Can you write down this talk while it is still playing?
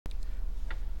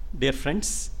Dear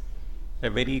friends, a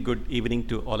very good evening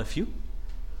to all of you.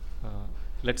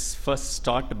 Let's first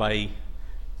start by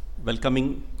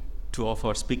welcoming two of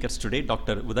our speakers today,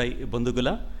 Dr. Uday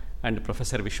Bondhugula and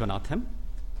Professor Viswanadham.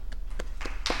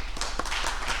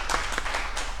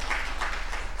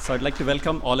 So I'd like to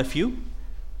welcome all of you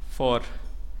for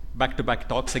back-to-back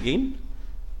talks again.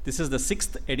 This is the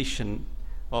 6th edition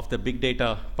of the Big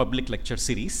Data Public Lecture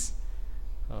Series.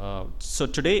 So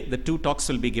today the two talks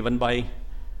will be given by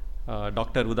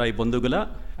Dr. Uday Bondhugula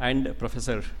and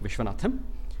Professor Viswanadham.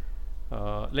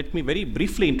 Let me very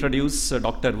briefly introduce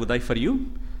Dr. Uday for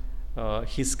you.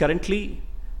 He's currently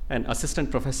an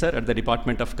assistant professor at the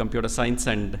Department of Computer Science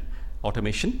and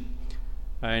Automation.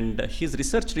 And his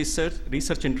research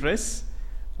interests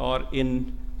are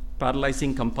in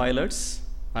parallelizing compilers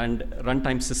and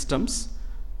runtime systems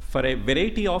for a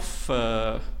variety of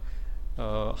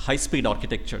high-speed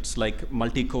architectures like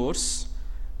multi-cores.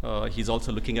 He's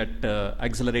also looking at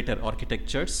accelerator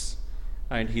architectures,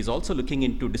 and he's also looking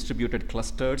into distributed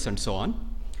clusters and so on.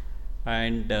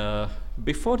 And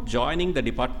before joining the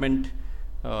department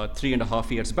 3.5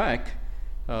 years back,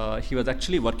 he was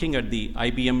actually working at the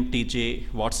IBM T.J.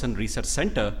 Watson Research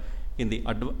Center in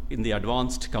the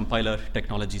Advanced Compiler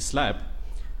Technologies Lab.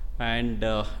 And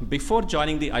before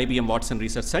joining the IBM Watson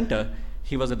Research Center,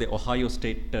 he was at the Ohio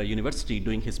State University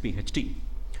doing his PhD.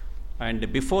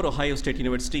 And before Ohio State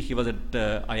University, he was at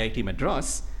IIT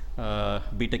Madras,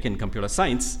 BTech in Computer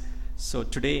Science. So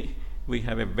today, we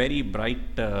have a very bright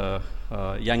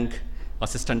young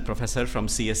assistant professor from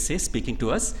CSA speaking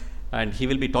to us. And he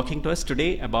will be talking to us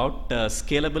today about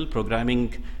scalable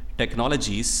programming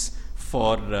technologies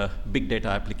for big data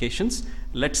applications.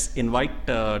 Let's invite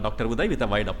Dr. Uday with a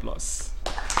wide applause.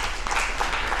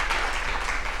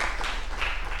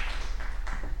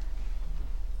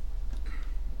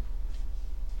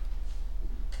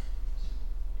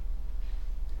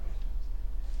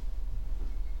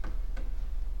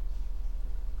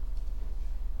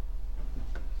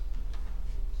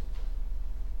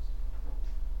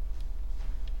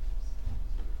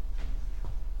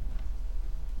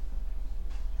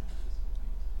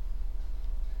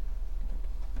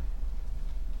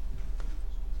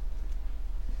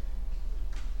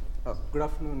 Good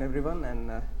afternoon, everyone,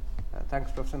 and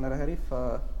thanks, Professor Narahari,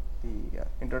 for the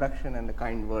introduction and the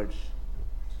kind words.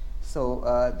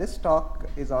 So this talk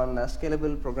is on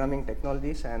scalable programming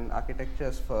technologies and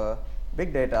architectures for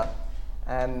big data.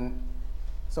 And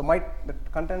so the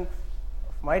content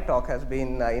of my talk has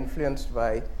been influenced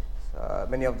by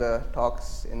many of the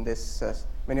talks in this,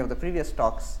 many of the previous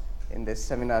talks in this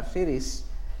seminar series.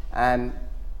 And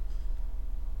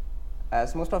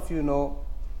as most of you know,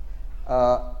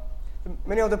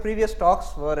 many of the previous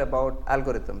talks were about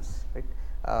algorithms, right?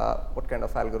 What kind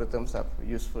of algorithms are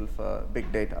useful for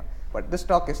big data. But this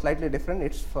talk is slightly different.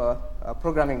 It's for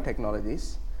programming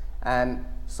technologies. And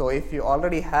so if you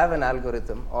already have an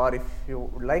algorithm, or if you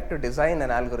would like to design an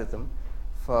algorithm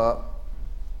for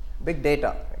big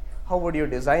data, right, how would you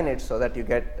design it so that you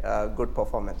get good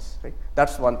performance, right?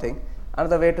 That's one thing.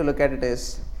 Another way to look at it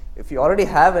is, if you already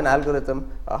have an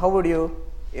algorithm, how would you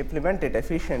implement it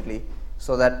efficiently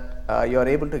so that you are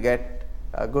able to get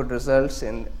good results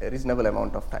in a reasonable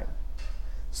amount of time.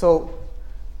 So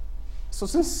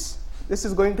since this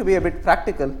is going to be a bit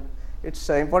practical, it's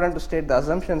important to state the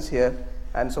assumptions here.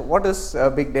 And so what is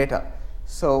big data?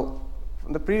 So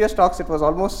from the previous talks, it was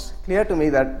almost clear to me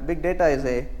that big data is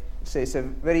a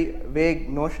very vague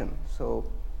notion. So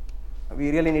we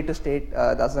really need to state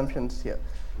the assumptions here.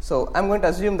 So I'm going to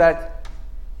assume that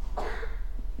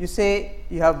you say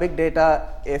you have big data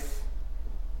if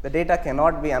the data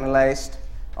cannot be analyzed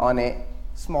on a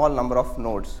small number of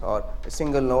nodes, or a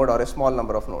single node, or a small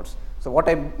number of nodes. So what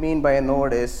I mean by a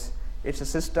node is, it's a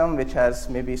system which has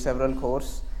maybe several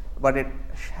cores, but it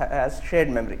has shared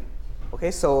memory. Okay,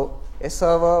 so a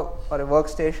server or a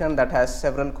workstation that has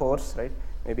several cores, right,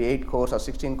 maybe 8 cores or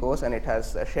 16 cores, and it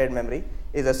has a shared memory,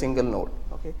 is a single node.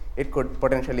 Okay, it could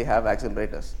potentially have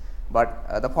accelerators.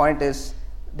 But the point is,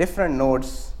 different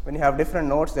nodes, when you have different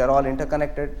nodes, they are all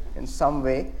interconnected in some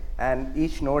way, and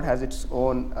each node has its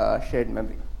own shared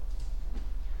memory.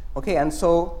 Okay, and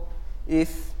so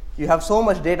if you have so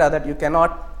much data that you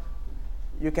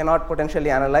cannot potentially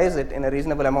analyze it in a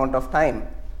reasonable amount of time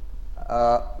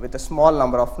with a small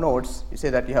number of nodes, you say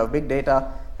that you have big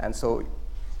data. And so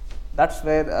that's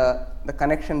where the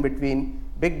connection between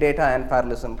big data and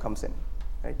parallelism comes in,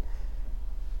 right?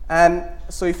 And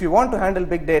so if you want to handle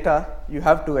big data, you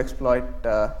have to exploit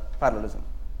parallelism,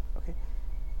 okay?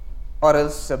 Or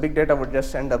else big data would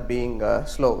just end up being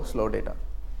slow data.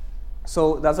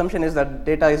 So the assumption is that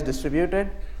data is distributed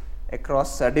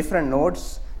across different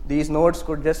nodes, these nodes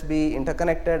could just be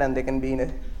interconnected and they can be in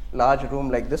a large room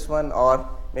like this one, or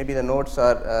maybe the nodes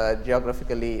are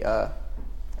geographically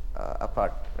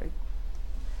apart, right?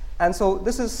 And so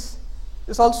this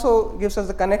also gives us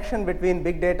the connection between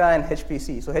big data and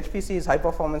HPC. So HPC is high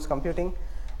performance computing,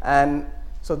 and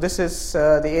so this is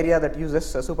the area that uses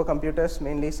supercomputers,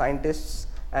 mainly scientists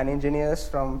and engineers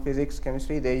from physics,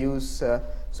 chemistry. They use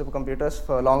supercomputers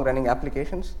for long running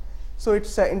applications. So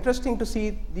it's interesting to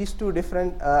see these two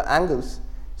different angles.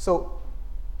 So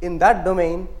in that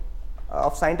domain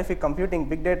of scientific computing,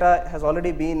 big data has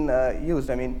already been used.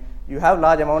 I mean, you have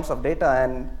large amounts of data,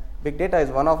 and big data is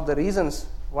one of the reasons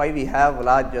why we have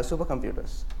large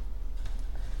supercomputers.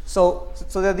 So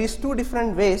there are these two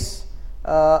different ways,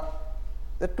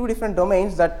 the two different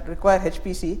domains that require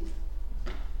HPC.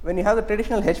 When you have the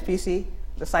traditional HPC,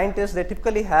 the scientists, they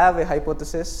typically have a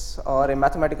hypothesis or a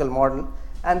mathematical model,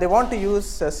 and they want to use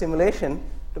simulation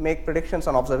to make predictions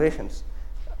on observations,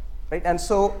 right? And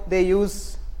so they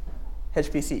use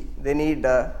HPC. They need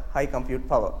high compute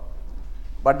power.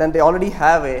 But then they already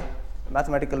have a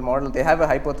mathematical model. They have a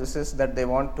hypothesis that they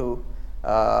want to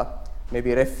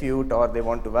maybe refute, or they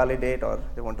want to validate, or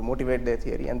they want to motivate their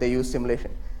theory, and they use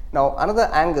simulation. Now, another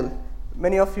angle,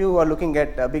 many of you are looking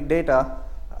at big data,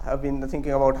 have been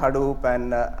thinking about Hadoop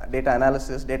and data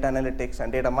analysis, data analytics,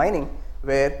 and data mining,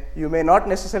 where you may not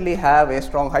necessarily have a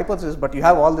strong hypothesis, but you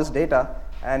have all this data,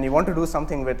 and you want to do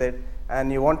something with it,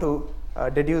 and you want to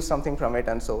deduce something from it,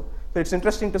 and so it's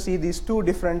interesting to see these two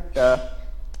different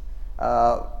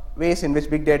ways in which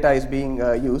big data is being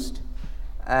used,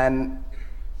 and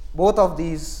both of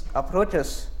these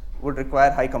approaches would require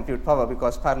high compute power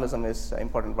because parallelism is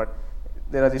important, but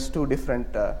there are these two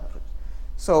different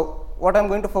so what I'm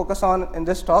going to focus on in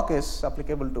this talk is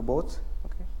applicable to both.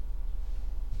 Okay.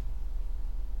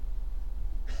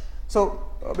 So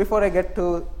before I get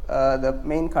to the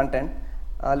main content,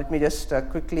 let me just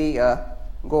quickly go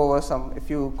over a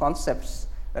few concepts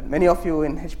that many of you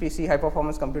in HPC, high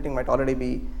performance computing, might already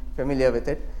be familiar with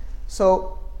it.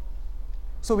 So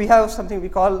we have something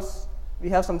called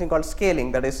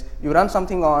scaling. That is, you run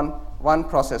something on one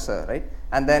processor, right?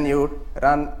 And then you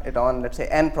run it on, let's say,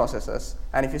 n processors.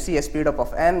 And if you see a speed up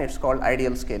of n, it's called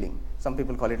ideal scaling. Some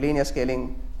people call it linear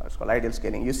scaling, or it's called ideal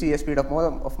scaling. You see a speed of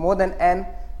more than n,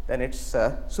 then it's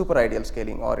super ideal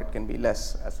scaling, or it can be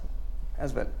less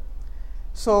as well.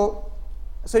 So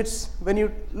it's, when you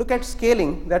look at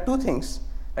scaling, there are two things,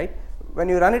 right? When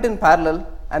you run it in parallel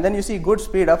and then you see good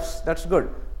speed ups, that's good.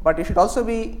 But you should also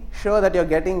be sure that you're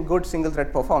getting good single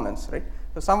thread performance, right?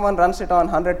 So someone runs it on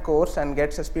 100 cores and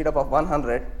gets a speed up of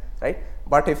 100, right?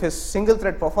 But if his single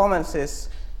thread performance is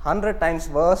 100 times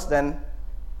worse than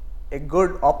a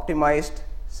good optimized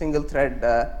single thread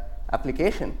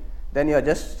application, then you're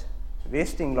just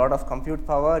wasting a lot of compute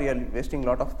power, you're wasting a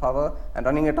lot of power and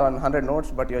running it on 100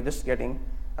 nodes, but you're just getting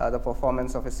the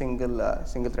performance of a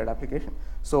single thread application.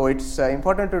 So it's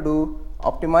important to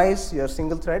optimize your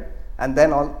single thread and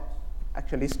then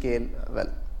actually scale well.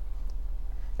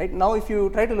 Right now, if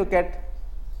you try to look at,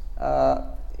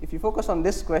 if you focus on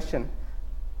this question,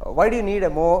 why do you need a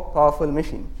more powerful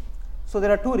machine? So there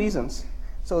are two reasons.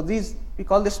 So we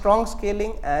call this strong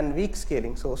scaling and weak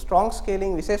scaling. So strong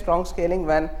scaling, we say strong scaling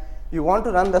when you want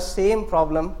to run the same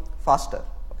problem faster.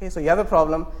 Okay, so you have a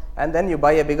problem and then you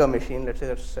buy a bigger machine, let's say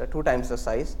that's 2 times the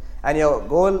size, and your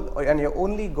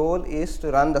only goal is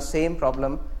to run the same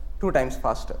problem 2 times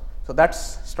faster. So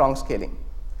that's strong scaling.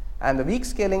 And the weak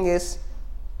scaling is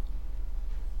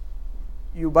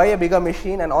you buy a bigger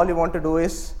machine and all you want to do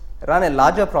is run a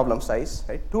larger problem size,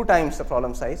 right? 2 times the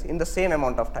problem size in the same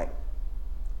amount of time.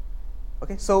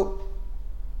 Okay, so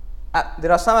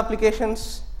there are some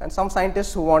applications and some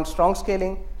scientists who want strong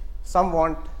scaling, some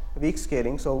want weak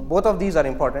scaling. So both of these are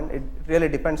important. It really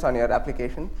depends on your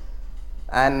application.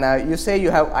 And you say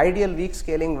you have ideal weak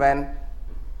scaling when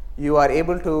you are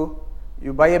able to,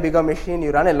 you buy a bigger machine,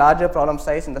 you run a larger problem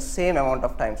size in the same amount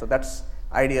of time. So that's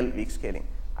ideal weak scaling.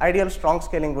 Ideal strong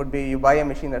scaling would be you buy a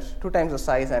machine that's 2 times the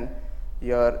size and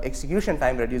your execution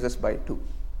time reduces by 2.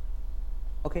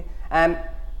 Okay, and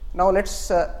now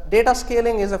let's, data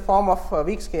scaling is a form of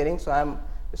weak scaling. So I'm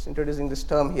just introducing this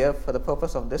term here for the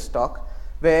purpose of this talk,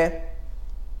 where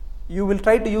you will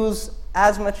try to use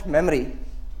as much memory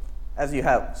as you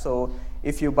have. So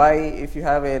if you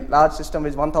have a large system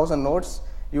with 1000 nodes,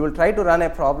 you will try to run a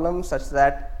problem such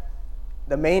that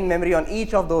the main memory on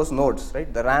each of those nodes,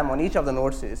 right, the RAM on each of the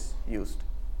nodes is used.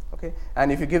 Okay,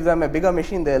 and if you give them a bigger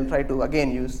machine, they'll try to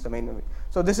again use the main memory.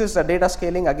 So this is a data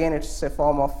scaling. Again, it's a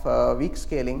form of weak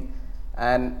scaling,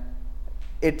 and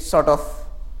it's sort of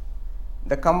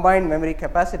the combined memory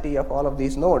capacity of all of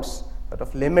these nodes sort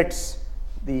of limits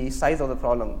the size of the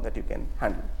problem that you can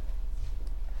handle.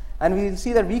 And we will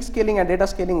see that weak scaling and data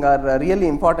scaling are really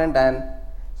important, and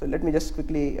so let me just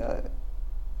quickly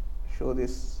show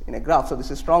this in a graph. So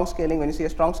this is strong scaling. When you see a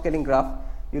strong scaling graph,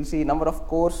 you'll see number of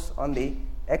cores on the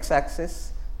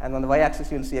x-axis, and on the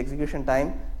y-axis you'll see execution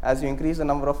time. As you increase the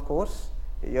number of cores,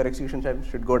 your execution time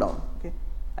should go down. Okay?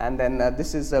 And then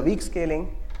this is a weak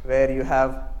scaling, where you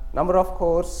have number of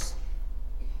cores,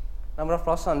 number of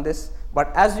processors on this,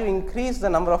 but as you increase the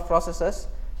number of processors,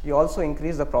 you also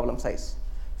increase the problem size.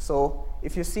 So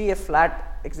if you see a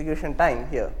flat execution time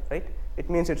here, right, it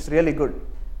means it's really good.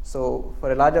 So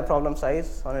for a larger problem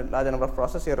size on a larger number of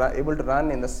processors, you're able to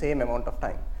run in the same amount of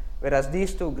time. Whereas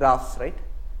these two graphs, right,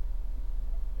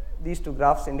 these two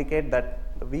graphs indicate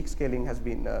that the weak scaling has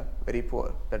been very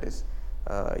poor. That is,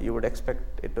 you would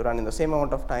expect it to run in the same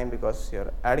amount of time because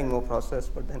you're adding more processors,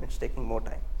 but then it's taking more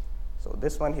time. So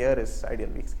this one here is ideal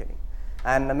weak scaling.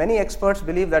 And many experts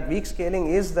believe that weak scaling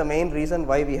is the main reason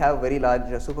why we have very large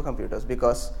supercomputers,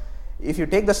 because if you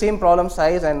take the same problem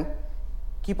size and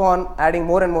keep on adding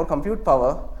more and more compute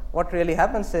power, what really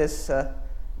happens is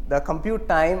the compute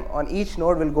time on each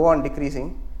node will go on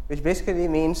decreasing, which basically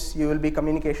means you will be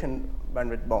communication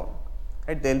bandwidth bound.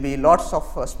 Right? There will be lots of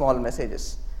small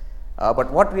messages.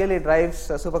 But what really drives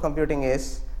supercomputing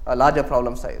is larger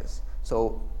problem sizes.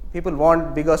 So people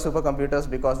want bigger supercomputers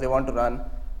because they want to run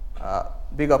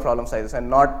bigger problem sizes, and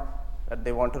not that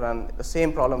they want to run the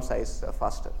same problem size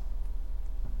faster.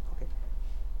 Okay.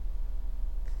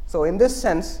 So in this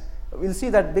sense, we'll see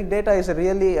that big data is a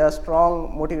really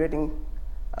strong motivating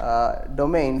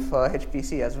domain for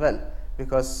HPC as well,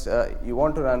 because you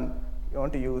want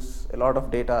to use a lot of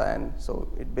data, and so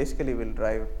it basically will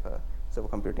drive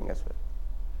supercomputing as well.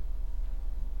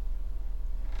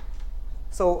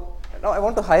 So now I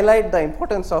want to highlight the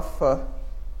importance of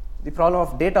the problem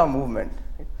of data movement.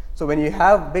 Right? So when you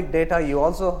have big data, you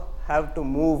also have to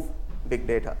move big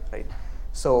data, right?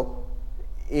 So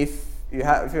if you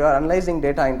are analyzing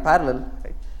data in parallel,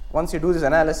 right, once you do this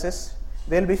analysis,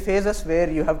 there will be phases where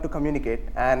you have to communicate,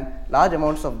 and large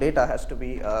amounts of data has to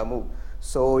be moved.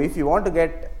 So if you want to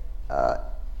get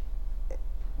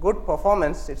good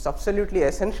performance, it's absolutely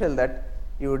essential that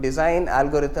you design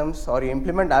algorithms or you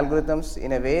implement algorithms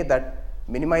in a way that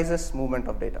minimizes movement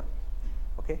of data.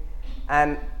 Okay?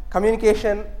 And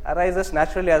communication arises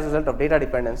naturally as a result of data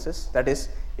dependencies. That is,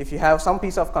 if you have some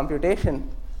piece of computation,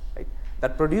 right,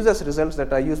 that produces results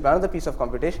that are used by another piece of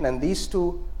computation, and these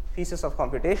two pieces of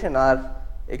computation are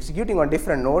executing on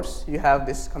different nodes, you have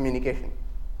this communication.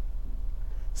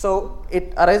 So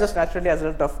it arises naturally as a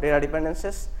result of data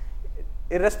dependencies,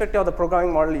 irrespective of the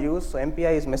programming model used. So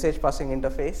MPI is message passing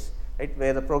interface, right,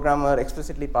 where the programmer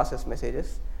explicitly passes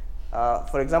messages.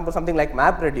 For example, something like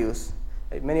MapReduce.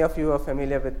 Right, many of you are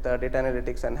familiar with data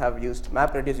analytics and have used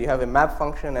MapReduce. You have a map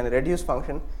function and a reduce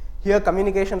function. Here,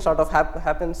 communication sort of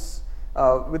happens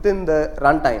within the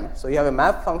runtime. So you have a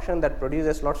map function that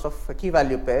produces lots of key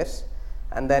value pairs,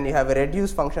 and then you have a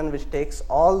reduce function which takes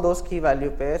all those key value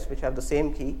pairs which have the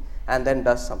same key and then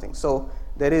does something. So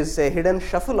there is a hidden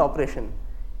shuffle operation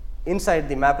inside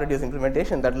the MapReduce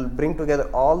implementation that will bring together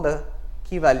all the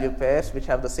key value pairs which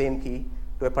have the same key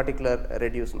to a particular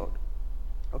reduce node.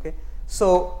 Okay?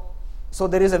 So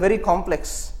there is a very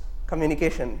complex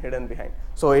communication hidden behind.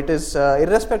 So it is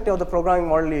irrespective of the programming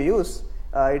model you use,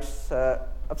 it's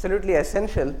absolutely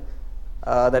essential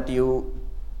that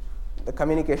the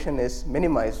communication is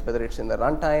minimized, whether it's in the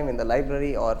runtime, in the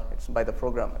library, or it's by the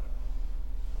programmer.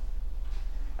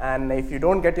 And if you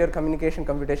don't get your communication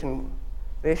computation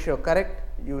ratio correct,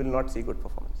 you will not see good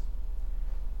performance.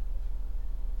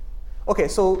 Okay,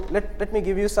 so let me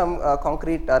give you some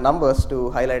concrete numbers to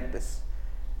highlight this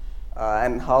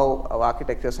and how our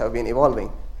architectures have been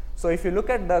evolving. So if you look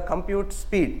at the compute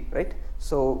speed, right?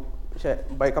 So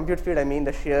by compute speed, I mean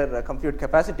the sheer compute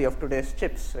capacity of today's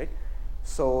chips, right?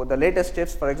 So the latest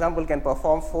chips, for example, can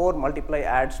perform 4 multiply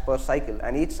adds per cycle,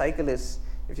 and each cycle is,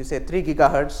 if you say 3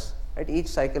 gigahertz, right? Each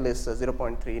cycle is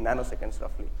 0.3 nanoseconds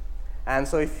roughly. And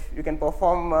so if you can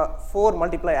perform 4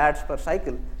 multiply adds per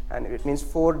cycle, and it means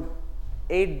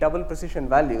 8 double precision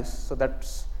values, so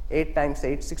that's 8 times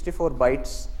 8, 64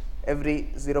 bytes every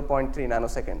 0.3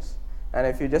 nanoseconds. And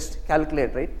if you just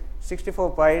calculate, right,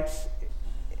 64 bytes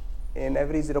in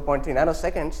every 0.3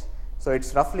 nanoseconds, so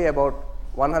it's roughly about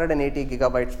 180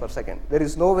 gigabytes per second. There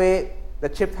is no way the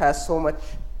chip has so much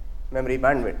memory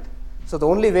bandwidth. So the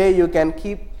only way you can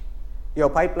keep your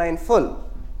pipeline full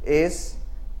is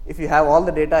if you have all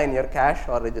the data in your cache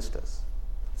or registers.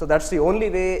 So that's the only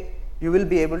way you will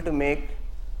be able to make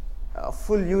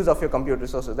full use of your compute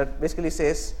resources. That basically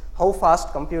says how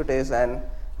fast compute is and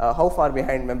how far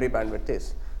behind memory bandwidth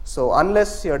is. So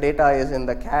unless your data is in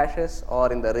the caches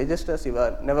or in the registers, you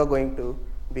are never going to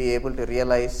be able to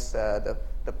realize the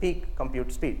peak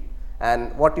compute speed.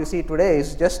 And what you see today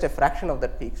is just a fraction of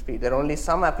that peak speed. There are only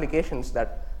some applications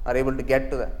that are able to get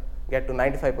to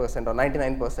 95% or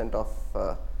 99%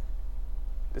 of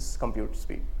this compute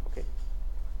speed. Okay.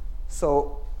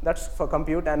 So that's for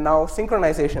compute. And now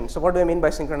synchronization. So what do I mean by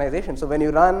synchronization? So when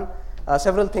you run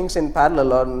several things in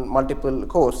parallel on multiple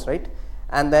cores, right?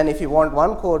 And then if you want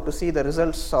one core to see the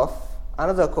results of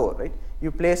another core, right?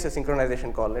 You place a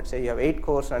synchronization call. Let's say you have 8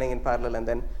 cores running in parallel, and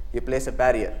then you place a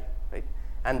barrier, right?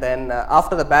 And then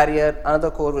after the barrier,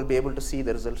 another core will be able to see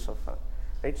the results of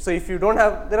right? So if you don't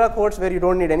have, there are codes where you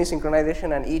don't need any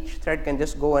synchronization and each thread can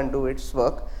just go and do its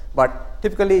work, but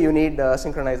typically you need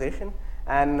synchronization.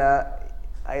 And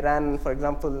I ran, for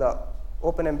example,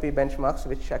 OpenMP benchmarks,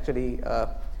 which actually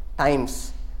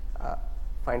finds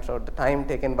out the time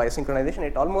taken by synchronization.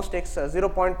 It almost takes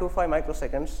 0.25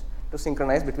 microseconds to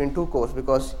synchronize between 2 cores,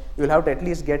 because you will have to at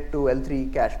least get to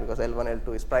L3 cache, because L1,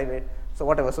 L2 is private. So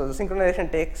whatever, so the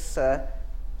synchronization takes,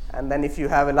 and then if you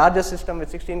have a larger system with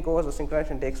 16 cores, the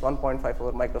synchronization takes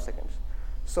 1.54 microseconds.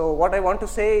 So what I want to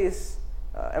say is,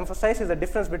 emphasize is the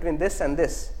difference between this and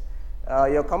this.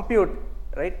 Your compute,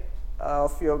 right,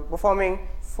 if you're performing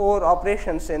 4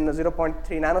 operations in 0.3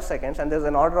 nanoseconds, and there's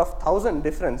an order of 1,000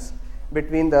 difference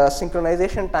between the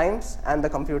synchronization times and the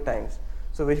compute times.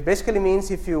 So which basically means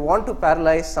if you want to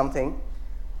parallelize something,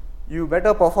 you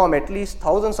better perform at least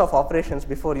thousands of operations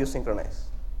before you synchronize.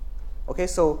 Okay,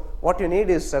 so what you need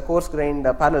is coarse-grained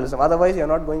parallelism. Otherwise, you're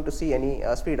not going to see any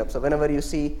speed up. So whenever you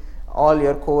see all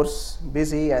your cores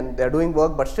busy and they're doing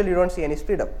work, but still you don't see any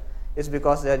speed up, it's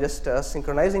because they're just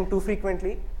synchronizing too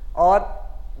frequently, or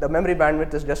the memory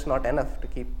bandwidth is just not enough to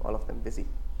keep all of them busy.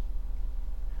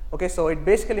 Okay, so it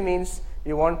basically means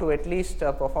you want to at least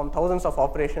perform thousands of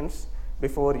operations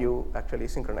before you actually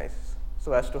synchronize,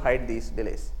 so as to hide these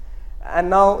delays. And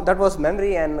now that was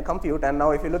memory and compute. And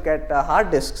now if you look at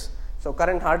hard disks, so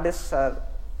current hard disks are,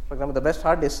 for example, the best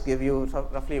hard disks give you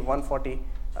roughly 140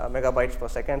 megabytes per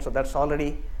second. So that's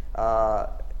already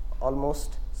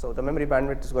almost, so the memory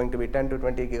bandwidth is going to be 10 to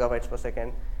 20 gigabytes per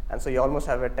second. And so you almost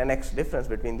have a 10x difference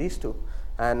between these two.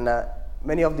 And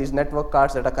many of these network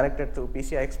cards that are connected to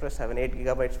PCI Express have an 8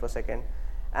 gigabytes per second.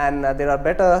 And there are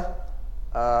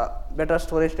better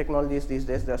storage technologies these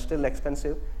days. They are still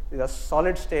expensive. These are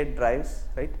solid state drives,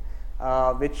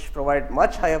 right, which provide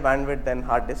much higher bandwidth than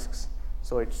hard disks.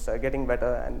 So it's getting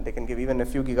better, and they can give even a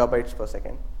few gigabytes per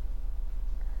second.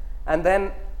 And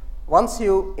then once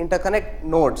you interconnect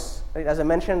nodes, right, as I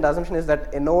mentioned, the assumption is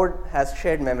that a node has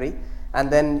shared memory, and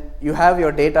then you have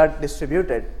your data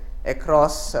distributed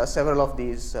across several of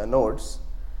these nodes,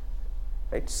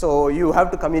 right? So you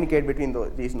have to communicate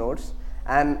between these nodes,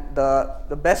 and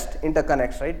the best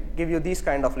interconnects, right, give you these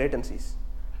kind of latencies.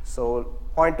 So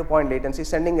point-to-point latency,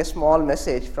 sending a small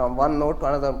message from one node to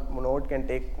another node can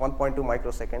take 1.2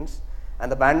 microseconds,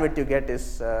 and the bandwidth you get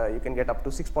is you can get up to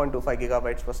 6.25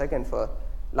 gigabytes per second for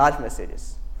large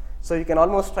messages. So you can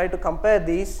almost try to compare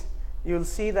these. You'll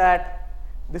see that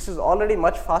this is already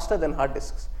much faster than hard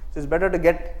disks. So it's better to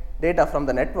get data from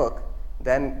the network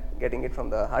than getting it from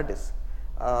the hard disk.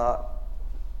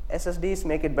 SSDs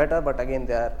make it better, but again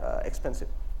they are expensive.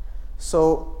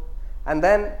 So, and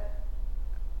then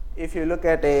if you look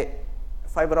at a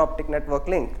fiber optic network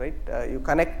link, right, you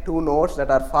connect 2 nodes that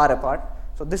are far apart.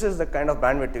 So this is the kind of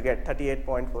bandwidth you get,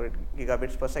 38.48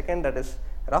 gigabits per second. That is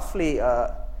roughly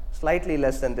slightly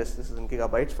less than this. This is in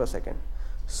gigabytes per second.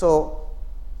 So,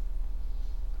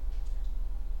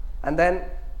 and then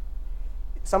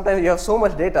sometimes you have so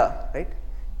much data, right?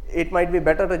 It might be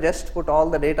better to just put all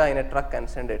the data in a truck and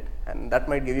send it, and that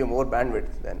might give you more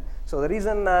bandwidth then. So the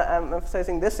reason I'm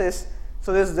emphasizing this is,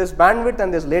 so there's this bandwidth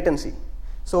and there's latency.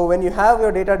 So when you have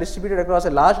your data distributed across a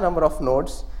large number of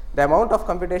nodes, the amount of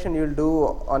computation you'll do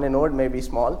on a node may be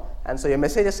small, and so your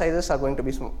message sizes are going to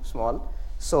be small.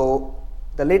 So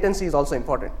the latency is also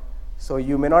important. So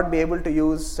you may not be able to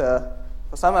use,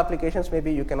 for some applications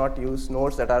maybe you cannot use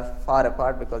nodes that are far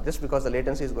apart, because the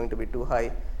latency is going to be too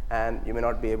high, and you may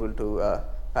not be able to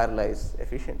parallelize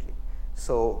efficiently.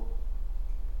 So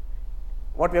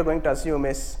what we are going to assume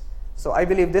is, so I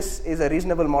believe this is a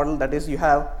reasonable model. That is, you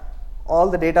have all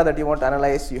the data that you want to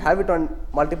analyze, you have it on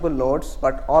multiple nodes,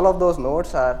 but all of those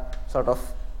nodes are sort of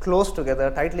close together,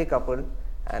 tightly coupled,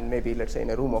 and maybe let's say in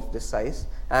a room of this size,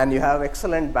 and you have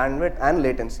excellent bandwidth and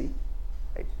latency,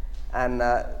 right? And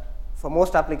for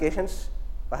most applications,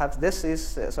 perhaps this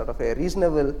is sort of a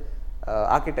reasonable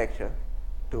architecture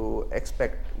to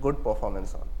expect good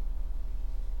performance on.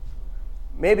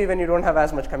 maybe when you don't have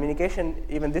as much communication,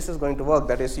 even this is going to work.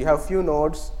 That is, you have few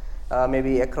nodes,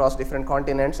 maybe across different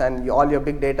continents, and all your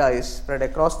big data is spread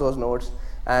across those nodes,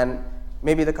 and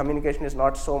maybe the communication is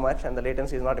not so much and the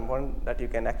latency is not important, that you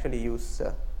can actually use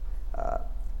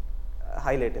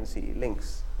high latency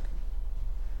links.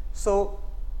 So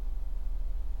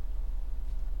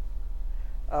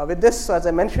with this, as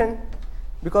I mentioned,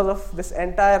 because of this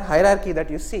entire hierarchy that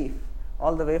you see,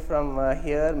 all the way from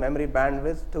here, memory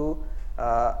bandwidth to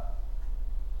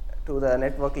the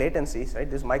network latencies, right?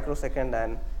 This microsecond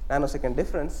and nanosecond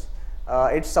difference.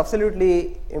 It's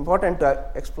absolutely important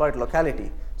to exploit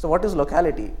locality. So what is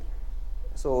locality?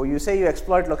 So you say you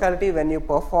exploit locality when you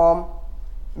perform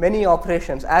many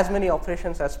operations, as many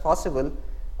operations as possible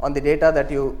on the data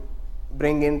that you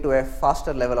bring into a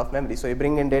faster level of memory. So you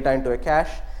bring in data into a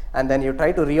cache, and then you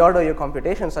try to reorder your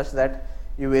computation such that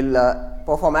you will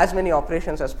perform as many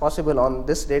operations as possible on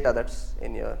this data that's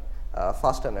in your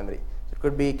faster memory. It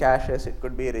could be caches, it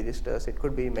could be registers, it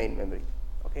could be main memory.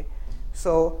 Okay,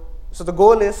 so the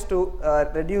goal is to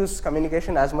reduce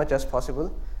communication as much as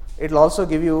possible. It will also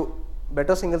give you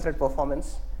better single thread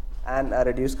performance and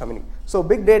reduce communication. So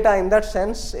big data in that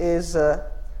sense is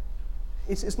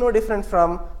it's no different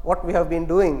from what we have been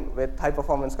doing with high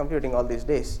performance computing all these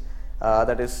days.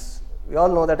 That is, we all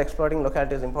know that exploiting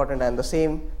locality is important, and the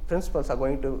same principles are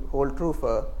going to hold true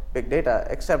for big data,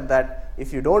 except that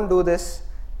if you don't do this,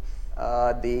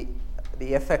 the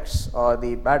effects or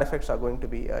the bad effects are going to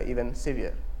be even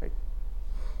severe, right?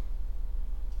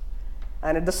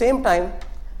 And at the same time,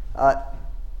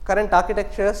 current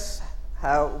architectures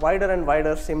have wider and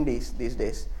wider SIMDs these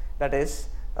days. That is,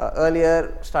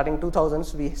 earlier, starting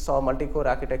 2000s, we saw multi-core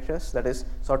architectures, that is,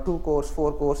 saw 2 cores,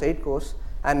 4 cores, 8 cores,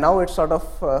 and now it's sort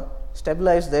of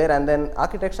stabilized there, and then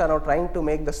architects are now trying to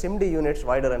make the SIMD units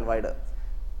wider and wider.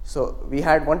 So we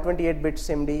had 128-bit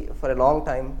SIMD for a long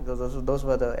time. Those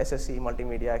were the SSC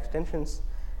multimedia extensions,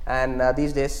 and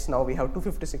these days now we have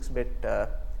 256-bit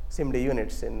SIMD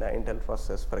units in Intel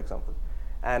processors, for example,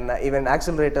 and even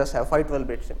accelerators have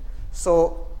 512-bit SIMD.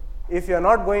 So if you are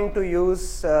not going to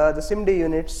use the SIMD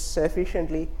units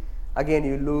efficiently, again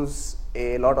you lose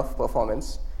a lot of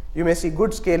performance. You may see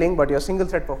good scaling, but your single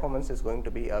thread performance is going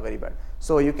to be very bad.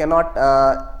 So you cannot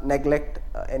neglect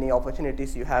any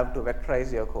opportunities you have to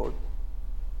vectorize your code.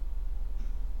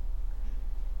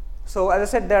 So as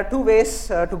I said, there are two ways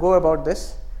to go about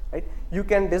this. Right? You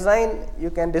can design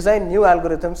new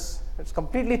algorithms. It's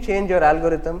completely change your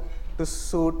algorithm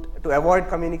to avoid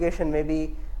communication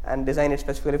maybe, and design it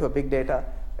specifically for big data.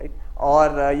 Right?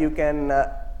 Or you can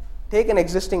take an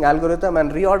existing algorithm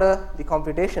and reorder the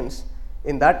computations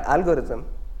in that algorithm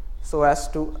so as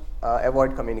to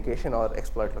avoid communication or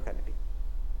exploit locality.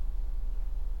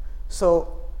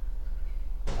 So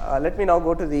let me now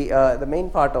go to the main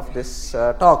part of this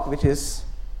talk, which is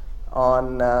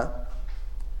on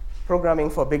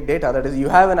programming for big data. That is, you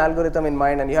have an algorithm in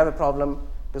mind and you have a problem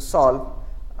to solve.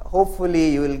 Hopefully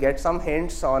you will get some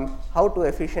hints on how to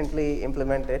efficiently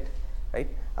implement it, right?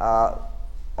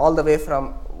 All the way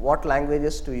from what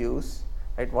languages to use,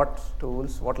 right, what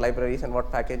tools, what libraries, and what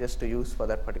packages to use for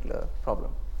that particular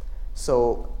problem.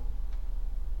 So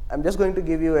I'm just going to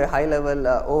give you a high-level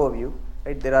overview.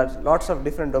 Right? There are lots of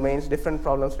different domains, different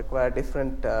problems require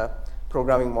different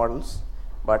programming models,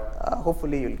 but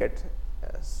hopefully you'll get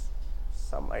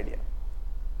some idea.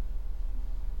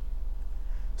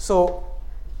 So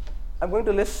I'm going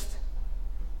to list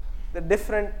the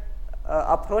different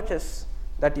approaches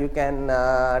that you can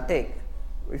take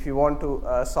if you want to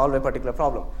solve a particular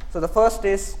problem. So the first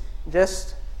is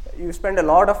just you spend a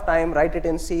lot of time, write it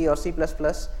in C or C++,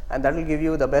 and that will give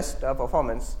you the best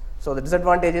performance. So the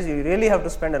disadvantage is you really have to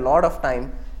spend a lot of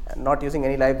time not using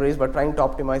any libraries but trying to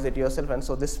optimize it yourself, and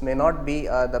so this may not be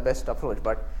the best approach,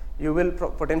 but you will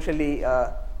potentially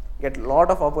get a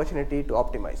lot of opportunity to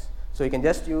optimize. So you can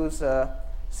just use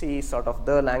C, sort of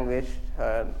the language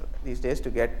these days, to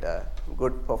get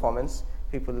good performance.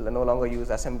 People no longer use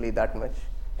assembly that much,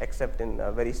 except in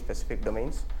very specific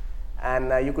domains.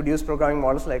 And you could use programming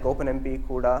models like OpenMP,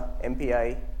 CUDA,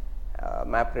 MPI,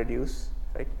 MapReduce,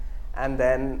 right? And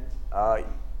then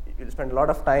you'll spend a lot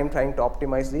of time trying to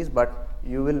optimize these, but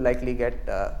you will likely get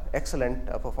excellent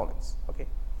performance. Okay,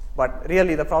 but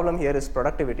really the problem here is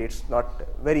productivity. It's not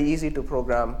very easy to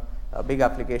program big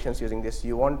applications using this.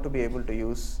 You want to be able to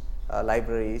use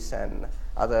libraries and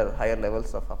other higher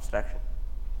levels of abstraction.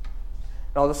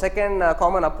 Now the second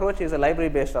common approach is a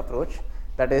library-based approach.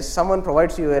 That is, someone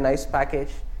provides you a nice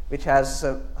package which has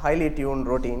highly tuned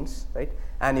routines, right?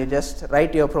 And you just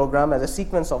write your program as a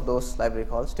sequence of those library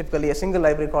calls. Typically, a single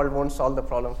library call won't solve the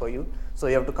problem for you, so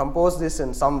you have to compose this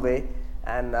in some way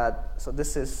And so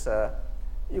this is,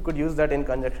 you could use that in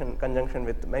conjunction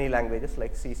with many languages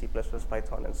like C, C++,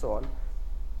 Python, and so on.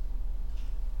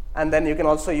 And then you can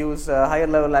also use higher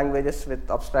level languages with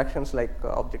abstractions like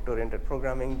object-oriented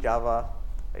programming, Java,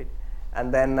 right?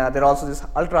 And then there are also these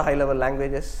ultra high level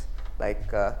languages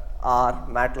like R,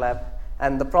 MATLAB.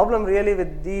 And the problem really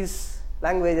with these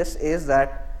languages is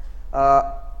that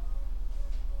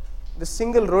the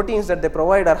single routines that they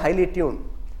provide are highly tuned.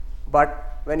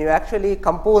 But when you actually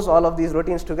compose all of these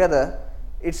routines together,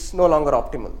 it's no longer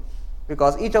optimal,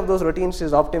 because each of those routines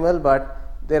is optimal, but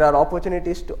there are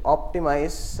opportunities to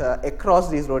optimize across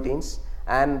these routines,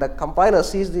 and the compiler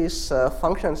sees these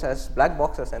functions as black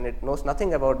boxes and it knows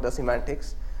nothing about the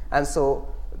semantics, and so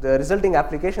the resulting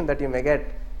application that you may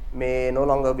get may no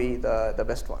longer be the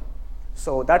best one.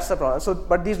 So that's the problem. So,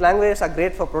 but these languages are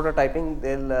great for prototyping.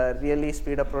 They'll really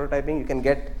speed up prototyping. You can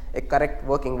get a correct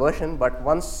working version, but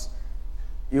once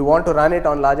you want to run it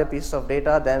on larger pieces of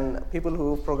data, then people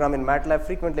who program in MATLAB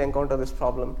frequently encounter this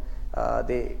problem.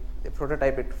 They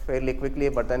prototype it fairly quickly,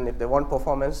 but then if they want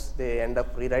performance, they end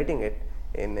up rewriting it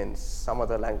in some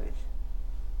other language.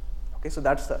 Okay, so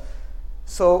that's the.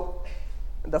 So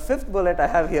the fifth bullet I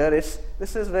have here is,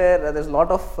 this is where there's a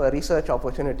lot of research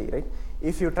opportunity, right?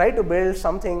 If you try to build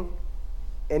something,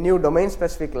 a new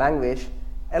domain-specific language,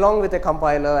 along with a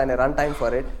compiler and a runtime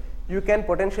for it, you can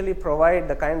potentially provide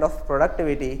the kind of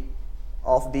productivity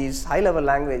of these high-level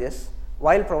languages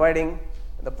while providing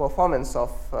the performance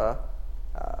of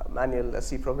manual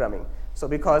C programming. So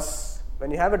because when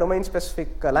you have a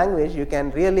domain-specific language, you can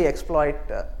really exploit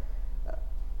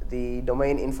the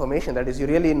domain information. That is, you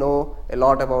really know a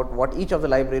lot about what each of the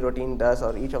library routine does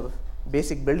or each of the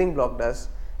basic building block does,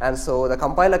 and so the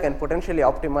compiler can potentially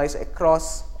optimize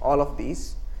across all of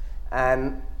these,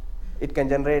 and it can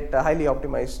generate highly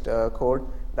optimized code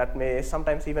that may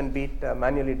sometimes even beat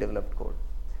manually developed code.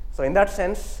 So in that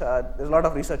sense, there's a lot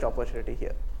of research opportunity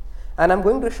here. And I'm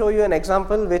going to show you an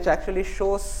example which actually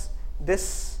shows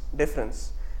this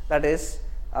difference. That is,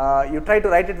 you try to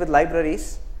write it with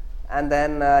libraries, and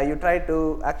then you try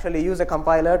to actually use a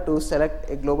compiler to select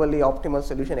a globally optimal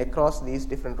solution across these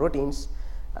different routines,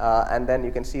 and then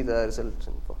you can see the results,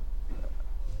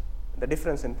 the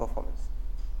difference in performance.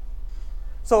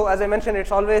 So as I mentioned,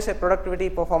 it's always a productivity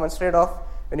performance trade-off.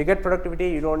 When you get productivity,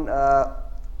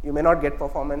 you may not get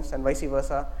performance, and vice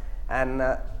versa. And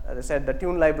as I said, the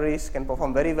tune libraries can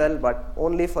perform very well, but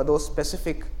only for those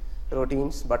specific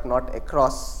routines, but not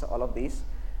across all of these.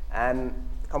 And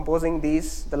composing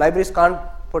these, the libraries can't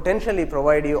potentially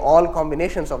provide you all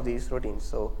combinations of these routines,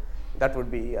 so that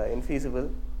would be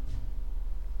infeasible.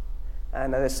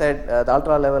 And as I said, the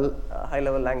ultra level, high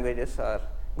level languages are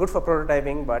good for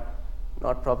prototyping, but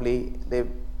not probably,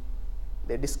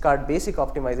 they discard basic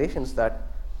optimizations that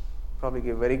probably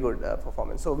give very good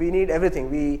performance. So we need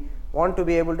everything. We want to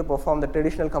be able to perform the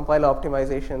traditional compiler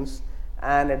optimizations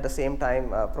and at the same time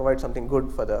provide something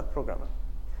good for the programmer.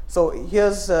 So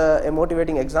here's a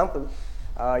motivating example.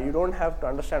 You don't have to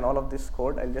understand all of this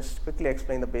code. I'll just quickly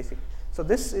explain the basic. So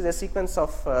this is a sequence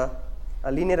of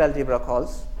linear algebra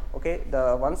calls. Okay,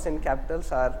 the ones in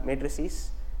capitals are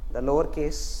matrices, the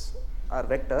lowercase are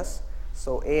vectors.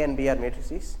 So A and B are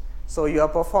matrices. So you are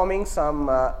performing some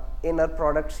inner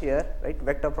products here, right,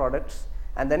 vector products,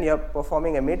 and then you are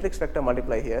performing a matrix vector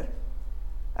multiply here,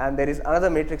 and there is another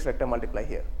matrix vector multiply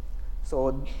here.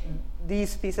 So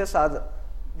these pieces are,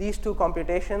 these two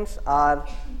computations are,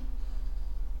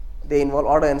 they involve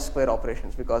order n square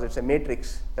operations because it's a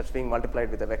matrix that's being multiplied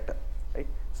with a vector, right?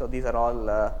 So these are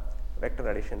all vector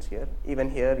additions here. Even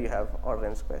here you have order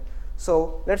n square.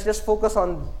 So let's just focus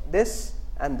on this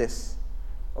and this.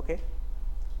 Okay.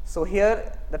 So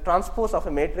here the transpose of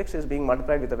a matrix is being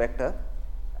multiplied with a vector,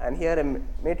 and here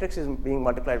a matrix is being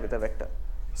multiplied with a vector.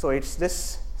 So it's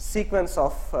this sequence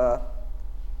of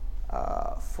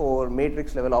 4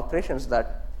 matrix level operations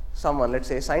that someone, let's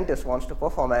say a scientist, wants to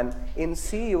perform, and in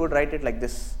C you would write it like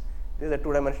this. This is a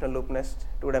 2-dimensional loop nest,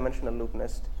 2-dimensional loop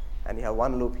nest, and you have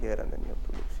one loop here and then you have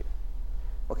 2 loops here.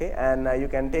 Okay, and you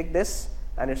can take this,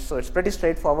 and it's pretty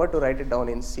straightforward to write it down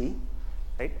in C,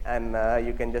 right? And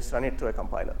you can just run it through a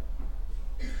compiler.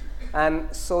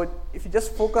 And so if you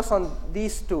just focus on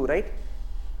these two, right,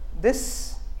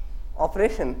 this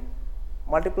operation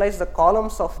multiplies the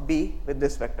columns of B with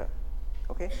this vector.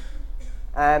 Okay,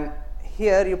 and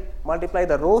here you multiply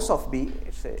the rows of B,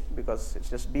 because it's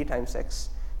just B times X.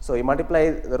 So you multiply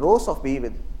the rows of B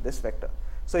with this vector.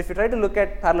 So if you try to look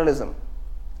at parallelism,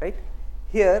 right,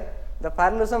 here the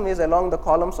parallelism is along the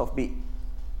columns of B.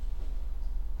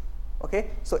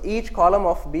 Okay, so each column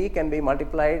of B can be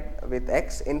multiplied with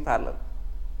X in parallel.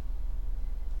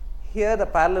 here the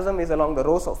parallelism is along the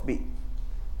rows of B.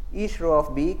 Each row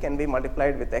of B can be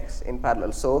multiplied with X in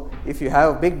parallel. So if you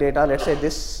have big data, let's say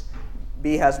this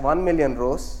B has 1 million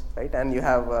rows, right, and you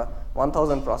have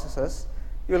 1000 processors,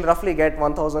 you will roughly get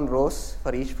 1000 rows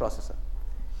for each processor.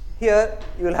 Here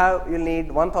you'll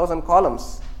need 1000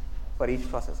 columns for each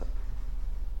processor.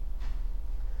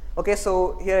 Okay,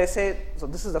 so here I say, so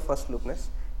this is the first loopness.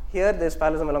 Here there's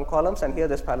parallelism along columns, and here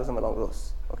there's parallelism along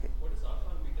rows. Okay. What is alpha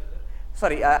and beta there?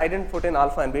 Sorry, I didn't put in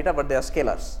alpha and beta, but they are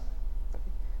scalars. Okay.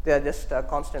 They are just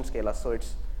constant scalars. So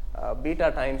it's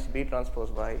beta times B transpose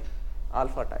by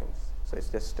alpha times. So it's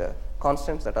just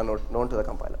constants that are known to the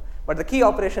compiler. But the key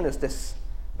operation is this,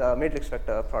 the matrix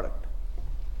vector product.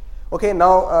 Okay,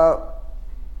 now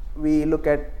we look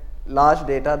at large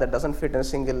data that doesn't fit in a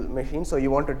single machine. So you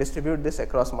want to distribute this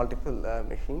across multiple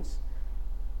machines.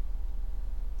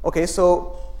 Okay,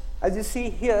 so as you see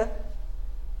here,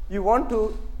 you want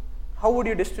to, how would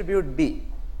you distribute B?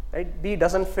 Right? B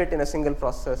doesn't fit in a single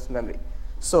process memory.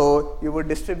 So you would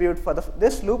distribute for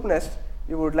this loop nest,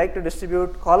 you would like to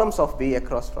distribute columns of B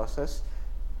across process,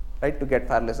 right, to get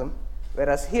parallelism.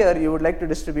 Whereas here you would like to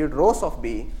distribute rows of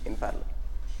B in parallel.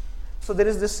 So there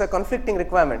is this conflicting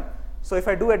requirement. So if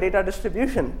I do a data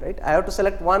distribution, right, I have to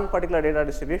select one particular data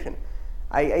distribution.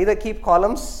 I either keep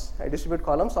columns, I distribute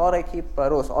columns, or I keep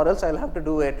rows, or else I'll have to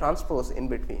do a transpose in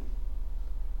between.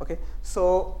 Okay,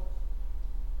 so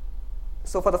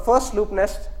for the first loop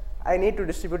nest, I need to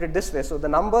distribute it this way. So the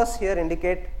numbers here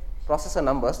indicate processor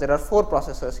numbers. There are 4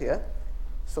 processors here.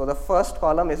 So the first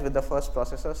column is with the first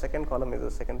processor, second column is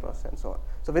the second processor, and so on.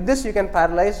 So with this, you can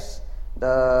parallelize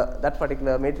that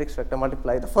particular matrix vector,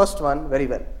 multiply the first one very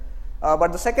well.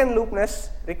 But the second loop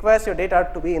nest requires your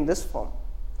data to be in this form.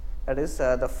 That is,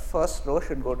 the first row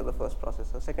should go to the first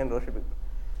processor, second row should be.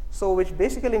 So which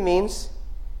basically means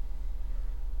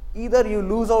either you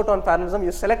lose out on parallelism,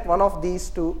 you select one of these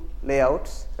 2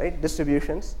 layouts, right,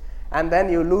 distributions, and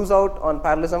then you lose out on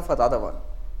parallelism for the other one.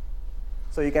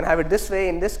 So you can have it this way.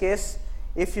 In this case,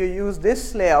 if you use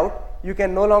this layout, you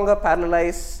can no longer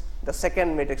parallelize the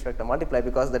second matrix vector multiply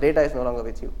because the data is no longer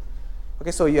with you.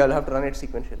 Okay, so you'll have to run it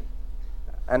sequentially,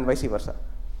 and vice versa.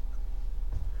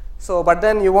 So, but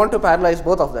then you want to parallelize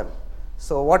both of them.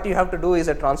 So what you have to do is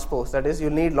a transpose. That is, you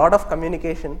need a lot of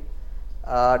communication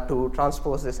to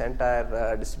transpose this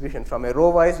entire distribution. From a row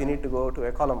wise, you need to go to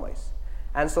a column wise.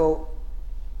 And so,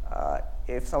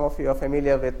 if some of you are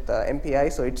familiar with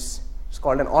MPI, so it's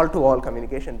called an all-to-all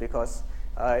communication because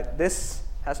this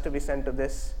has to be sent to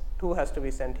this, 2 has to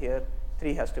be sent here,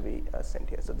 3 has to be sent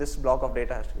here. So this block of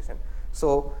data has to be sent.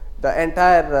 So the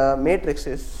entire matrix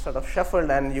is sort of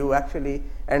shuffled, and you actually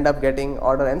end up getting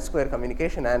order n square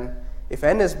communication. And if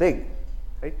n is big,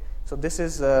 right? So this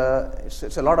is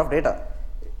it's a lot of data.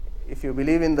 If you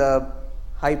believe in the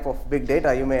hype of big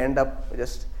data, you may end up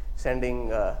just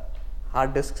sending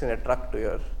hard disks in a truck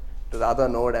to the other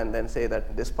node, and then say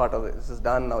that this part of this is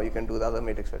done. Now you can do the other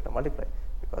matrix vector multiply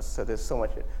because there's so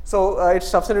much. So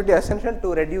it's absolutely essential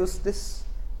to reduce this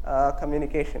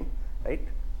communication, right,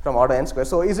 from order n square.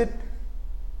 So is it?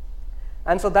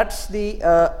 And so that's the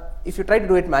if you try to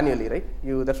do it manually, right,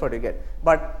 that's what you get.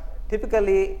 But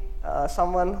typically,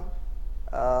 someone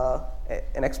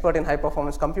an expert in high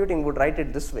performance computing would write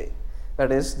it this way.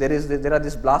 That is, there are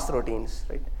these BLAS routines,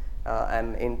 right?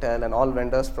 And Intel and all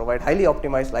vendors provide highly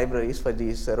optimized libraries for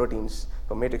these routines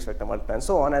for matrix vector multiply and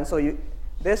so on. And so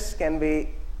this can be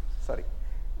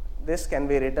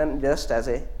written just as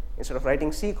instead of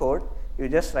writing C code, you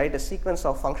just write a sequence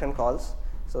of function calls.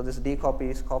 So this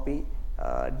dcopy is copy,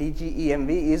 dgemv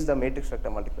is the matrix vector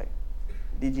multiply.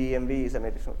 dgemv is the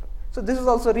matrix vector. So this is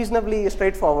also reasonably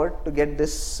straightforward to get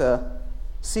this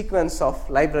sequence of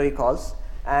library calls,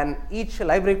 and each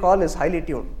library call is highly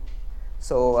tuned.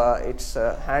 So it's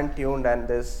hand tuned, and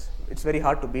it's very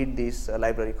hard to beat these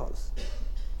library calls.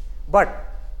 But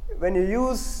when you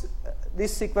use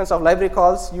this sequence of library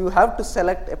calls, you have to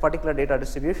select a particular data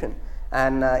distribution.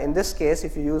 And in this case,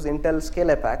 if you use Intel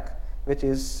Scalapack,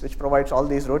 which provides all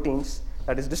these routines,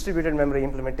 that is distributed memory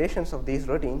implementations of these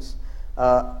routines,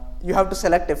 you have to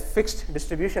select a fixed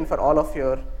distribution for all of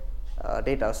your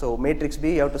data. So matrix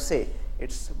B, you have to say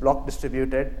it's block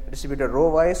distributed row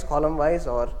wise, column wise,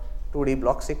 or 2D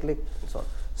block cyclic, and so on.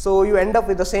 So you end up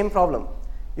with the same problem.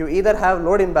 You either have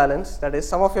load imbalance, that is,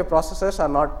 some of your processors are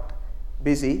not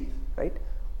busy, right?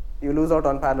 You lose out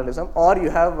on parallelism, or you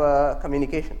have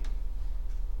communication.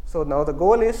 So now the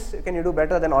goal is, can you do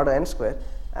better than order n square?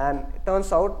 And it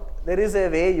turns out there is a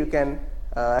way you can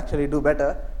actually do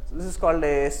better. So this is called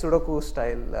a Sudoku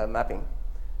style mapping,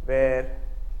 where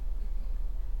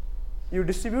you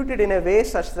distribute it in a way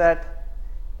such that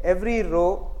every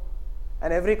row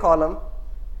and every column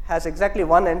has exactly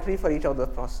one entry for each of the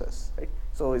processes, right?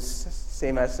 So it's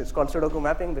same as, it's called Sudoku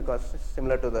mapping because it's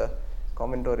similar to the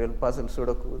combinatorial puzzle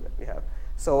Sudoku that we have.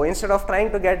 So instead of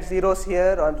trying to get zeros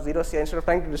here or zeros here, instead of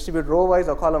trying to distribute row wise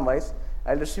or column wise,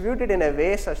 I'll distribute it in a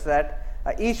way such that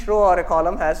each row or a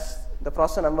column has the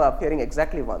process number appearing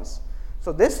exactly once.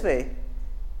 So this way,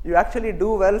 you actually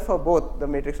do well for both the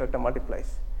matrix vector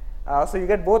multiplies. So you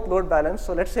get both load balance.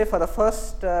 So let's say for the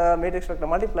first matrix vector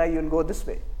multiply, you will go this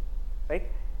way, right?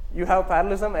 You have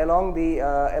parallelism along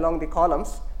the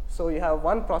columns. So you have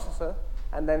one processor,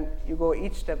 and then you go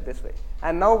each step this way.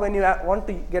 And now when you want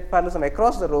to get parallelism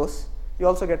across the rows, you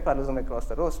also get parallelism across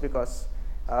the rows because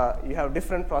you have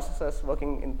different processors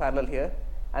working in parallel here,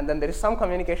 and then there is some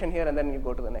communication here, and then you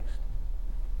go to the next.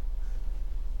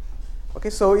 Okay,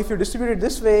 so if you distribute it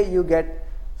this way, you get,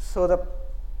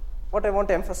 what I want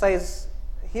to emphasize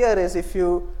here is if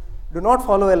you do not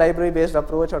follow a library-based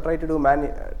approach or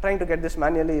trying to get this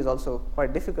manually is also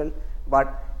quite difficult,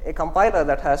 but a compiler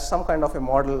that has some kind of a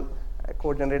model, a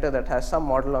code generator that has some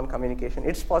model on communication,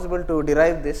 it's possible to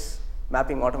derive this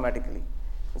mapping automatically.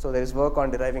 So there is work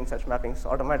on deriving such mappings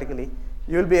automatically.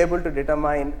 You will be able to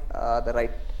determine the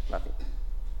right mapping.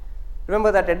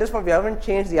 Remember that at this point we haven't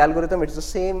changed the algorithm, it's the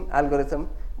same algorithm,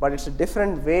 but it's a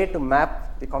different way to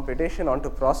map the computation onto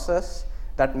process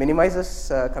that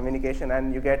minimizes communication,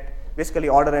 and you get basically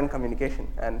order n communication,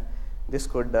 and this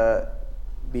could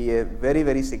be a very,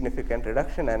 very significant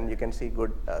reduction, and you can see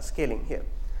good scaling here.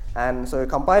 And so a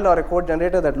compiler or a code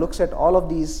generator that looks at all of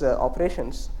these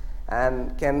operations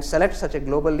and can select such a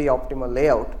globally optimal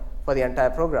layout for the entire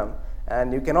program,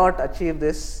 and you cannot achieve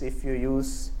this if you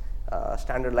use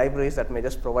standard libraries that may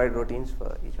just provide routines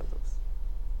for each of those.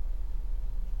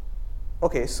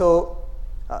 Okay, so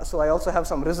I also have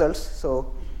some results.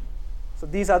 So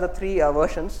these are the three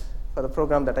versions for the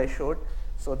program that I showed.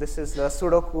 So this is the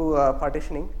Sudoku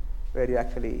partitioning, where you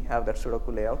actually have that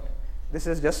Sudoku layout. This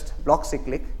is just block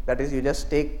cyclic, that is you just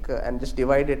take and just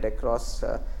divide it across.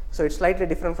 So it's slightly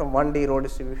different from 1D row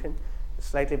distribution, it's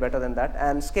slightly better than that.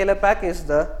 And Scalable is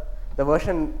the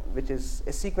version which is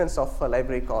a sequence of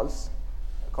library calls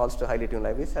to highly tuned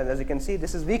libraries. And as you can see,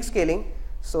 this is weak scaling.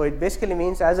 So it basically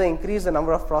means as I increase the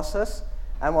number of processes,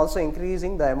 I'm also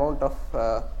increasing the amount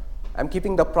of, I'm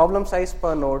keeping the problem size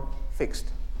per node fixed.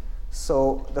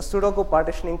 So the Sudoku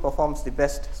partitioning performs the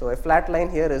best. So a flat line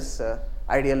here is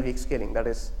ideal weak scaling. That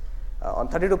is, on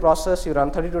 32 processes, you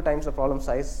run 32 times the problem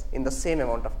size in the same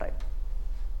amount of time.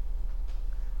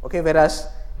 Okay, whereas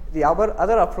the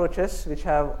other approaches which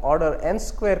have order n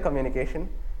square communication,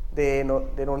 they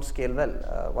don't scale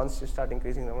well. Once you start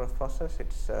increasing the number of processes,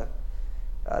 it's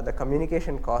the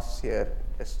communication costs here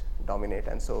just dominate,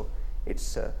 and so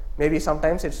it's maybe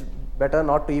sometimes it's better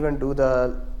not to even do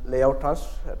the layout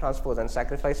transpose and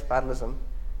sacrifice parallelism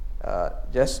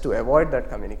just to avoid that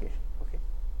communication. Okay.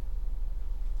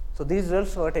 So these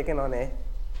results were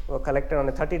collected on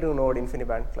a 32 node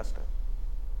InfiniBand cluster.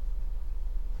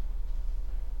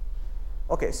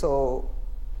 Okay, so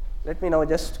let me now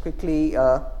just quickly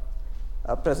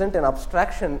present an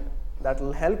abstraction that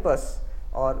will help us,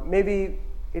 or maybe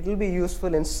it will be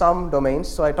useful in some domains.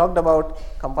 So I talked about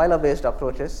compiler-based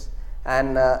approaches,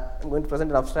 and I'm going to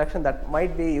present an abstraction that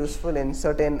might be useful in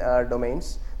certain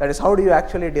domains. That is, how do you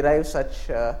actually derive such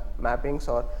mappings,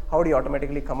 or how do you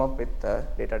automatically come up with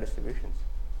data distributions?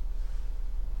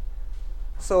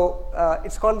 So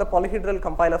it's called the polyhedral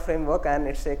compiler framework, and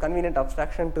it's a convenient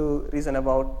abstraction to reason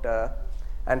about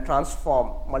and transform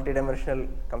multidimensional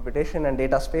computation and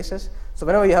data spaces. So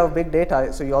whenever you have big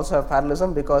data, so you also have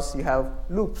parallelism because you have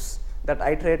loops that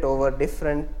iterate over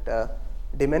different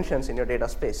dimensions in your data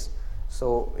space.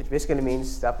 So it basically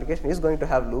means the application is going to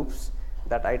have loops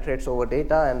that iterates over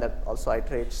data, and that also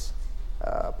iterates,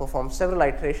 performs several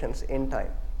iterations in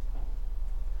time.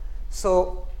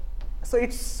 So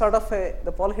it's sort of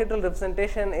the polyhedral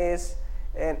representation is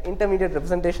an intermediate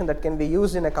representation that can be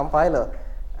used in a compiler,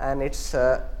 and it's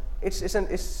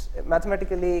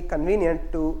mathematically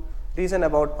convenient to reason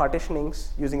about partitionings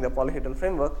using the polyhedral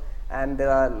framework, and there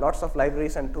are lots of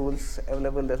libraries and tools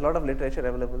available. There's a lot of literature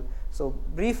available. So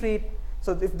briefly,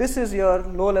 so if this is your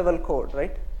low-level code,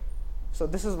 right? So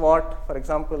this is what, for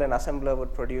example, an assembler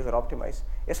would produce or optimize.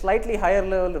 A slightly higher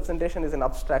level representation is an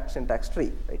abstract syntax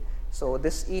tree, right? So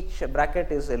this each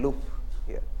bracket is a loop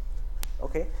here.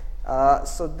 Okay.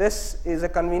 So this is a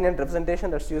convenient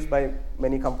representation that's used by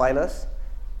many compilers.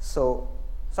 So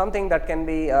something that can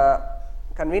be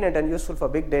convenient and useful for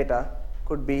big data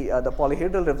could be the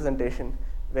polyhedral representation,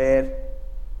 where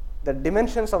the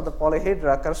dimensions of the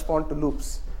polyhedra correspond to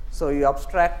loops. So you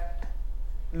abstract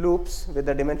loops with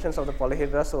the dimensions of the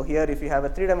polyhedra. So here, if you have a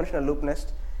 3-dimensional loop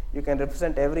nest, you can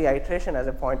represent every iteration as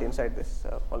a point inside this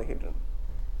polyhedron.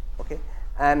 Okay,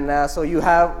 and so you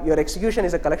have your execution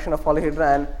is a collection of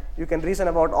polyhedra, and you can reason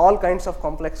about all kinds of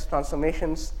complex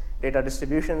transformations, data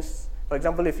distributions. For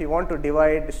example, if you want to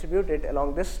distribute it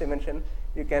along this dimension,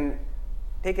 you can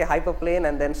take a hyperplane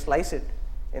and then slice it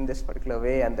in this particular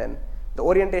way, and then the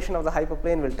orientation of the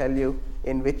hyperplane will tell you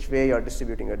in which way you are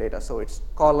distributing your data. So it's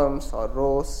columns or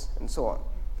rows and so on.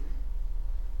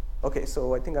 Okay,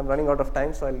 so I think I'm running out of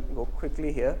time, so I'll go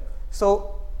quickly here.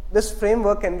 So this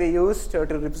framework can be used to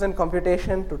represent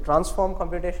computation, to transform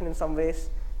computation in some ways,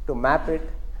 to map it,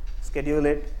 schedule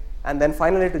it, and then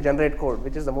finally to generate code,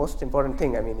 which is the most important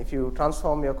thing. I mean, if you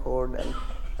transform your code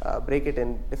and break it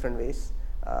in different ways,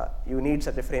 you need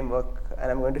such a framework,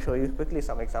 and I'm going to show you quickly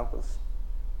some examples.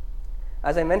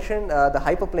 As I mentioned, the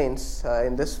hyperplanes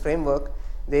in this framework,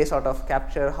 they sort of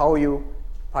capture how you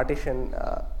partition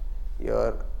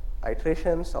your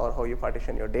iterations or how you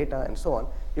partition your data and so on.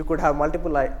 You could have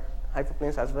multiple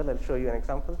hyperplanes as well. I'll show you an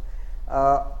example.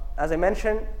 As I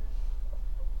mentioned,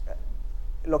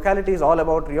 locality is all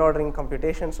about reordering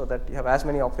computation so that you have as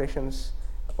many operations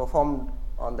performed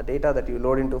on the data that you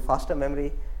load into faster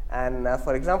memory. And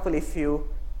for example, if you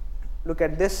look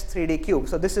at this 3D cube,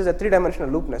 so this is a 3-dimensional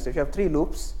loop nest. If you have 3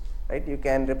 loops, right, you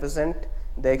can represent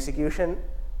the execution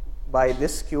by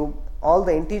this cube. All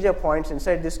the integer points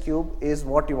inside this cube is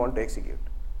what you want to execute.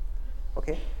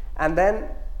 Okay, and then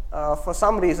for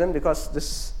some reason, because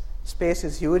this space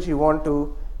is huge, you want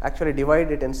to actually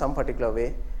divide it in some particular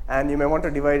way, and you may want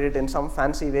to divide it in some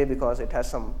fancy way because it has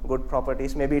some good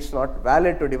properties. Maybe it's not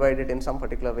valid to divide it in some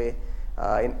particular way.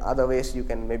 In other ways, you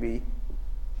can maybe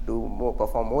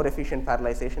perform more efficient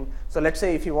parallelization. So let's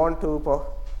say if you want to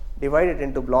divide it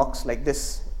into blocks like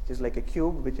this, which is like a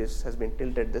cube which has been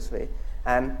tilted this way,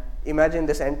 and imagine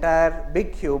this entire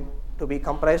big cube to be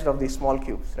comprised of these small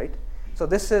cubes, right? So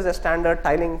this is a standard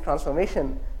tiling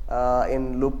transformation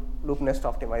in loop nest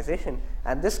optimization,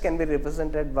 and this can be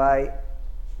represented by,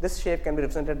 this shape can be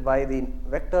represented by the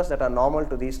vectors that are normal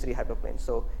to these 3 hyperplanes.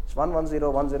 So it's 1, 1, 0,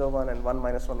 1, 0, 1, and 1,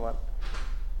 minus 1, 1.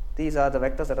 These are the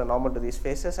vectors that are normal to these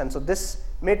faces, and so this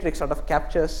matrix sort of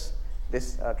captures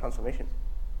this transformation.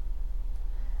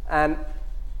 And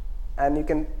you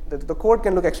can, the code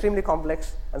can look extremely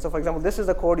complex. And so, for example, this is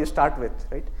the code you start with,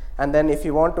 right? And then if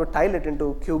you want to tile it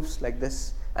into cubes like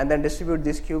this, and then distribute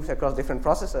these cubes across different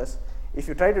processors, if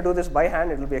you try to do this by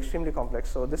hand, it will be extremely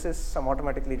complex. So this is some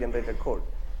automatically generated code.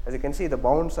 As you can see, the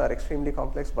bounds are extremely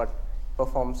complex, but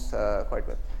performs quite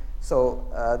well. So,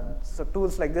 so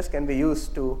tools like this can be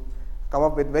used to come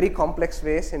up with very complex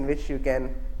ways in which you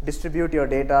can distribute your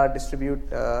data, distribute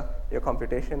your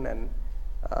computation,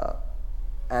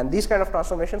 and these kind of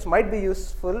transformations might be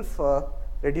useful for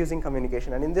reducing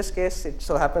communication. And in this case, it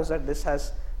so happens that this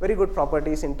has very good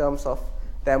properties in terms of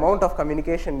the amount of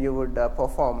communication you would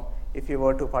perform if you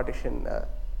were to partition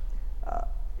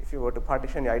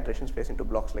your iteration space into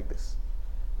blocks like this.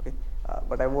 Okay,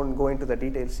 but I won't go into the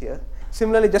details here.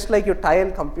 Similarly, just like you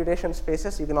tile computation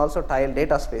spaces, you can also tile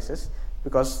data spaces,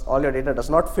 because all your data does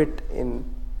not fit in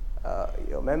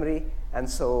your memory. And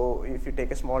so if you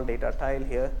take a small data tile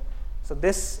here, so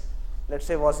this, let's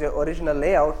say, was your original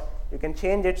layout, you can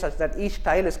change it such that each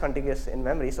tile is contiguous in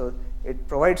memory. So it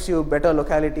provides you better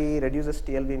locality, reduces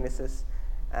TLB misses,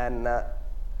 and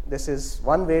this is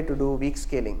one way to do weak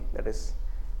scaling. That is,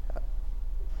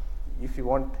 if you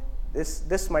want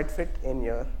this might fit in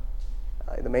your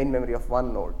the main memory of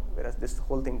one node, whereas this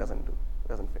whole thing doesn't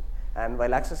fit. And while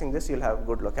accessing this, you'll have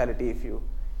good locality if you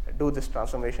do this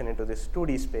transformation into this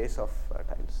 2D space of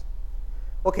tiles.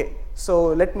 Okay, so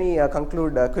let me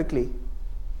conclude quickly.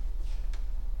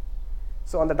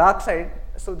 So on the dark side,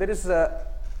 so there is,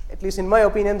 at least in my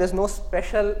opinion, there's no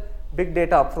special big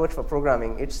data approach for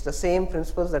programming. It's the same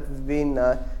principles that we've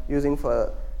been using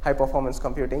for high performance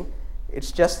computing.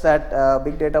 It's just that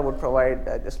big data would provide,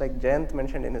 just like Jayant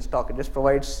mentioned in his talk, it just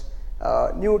provides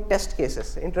new test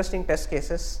cases, interesting test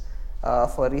cases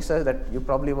for research that you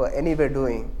probably were anyway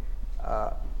doing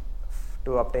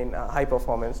to obtain high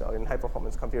performance or in high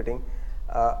performance computing.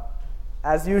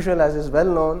 As usual, as is well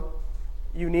known,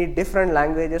 you need different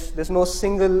languages. There's no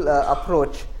single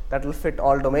approach that will fit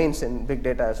all domains in big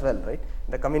data as well, right?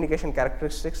 The communication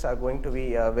characteristics are going to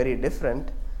be very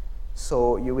different,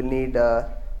 so you will need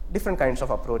different kinds of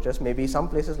approaches. Maybe some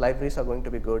places libraries are going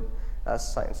to be good.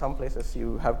 In some places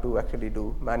you have to actually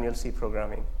do manual C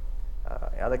programming.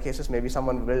 In other cases, maybe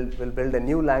someone will build a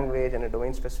new language and a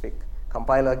domain-specific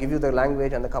compiler, give you the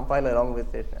language and the compiler along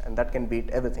with it, and that can beat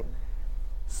everything.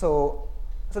 So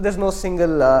there's no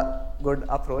single good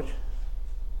approach.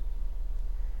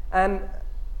 And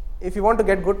if you want to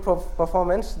get good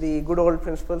performance, the good old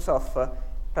principles of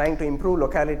trying to improve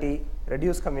locality,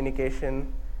 reduce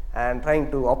communication, and trying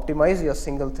to optimize your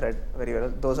single thread very well,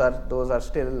 those are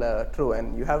still true,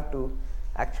 and you have to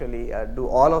actually do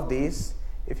all of these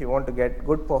if you want to get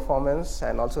good performance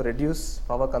and also reduce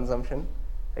power consumption,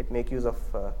 right? Make use of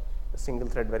the single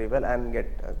thread very well and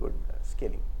get good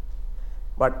scaling.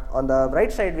 But on the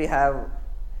right side we have,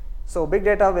 so big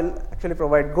data will actually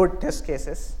provide good test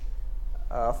cases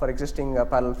for existing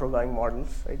parallel programming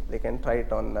models, right? They can try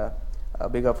it on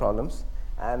bigger problems.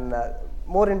 And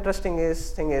more interesting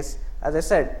thing is, as I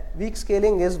said, weak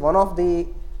scaling is one of the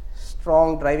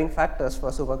strong driving factors for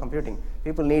supercomputing.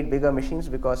 People need bigger machines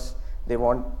because they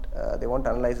want to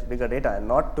analyze bigger data and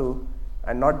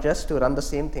not just to run the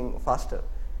same thing faster.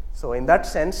 So in that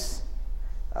sense,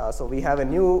 so we have a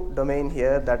new domain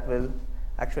here that will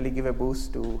actually give a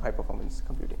boost to high performance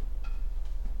computing.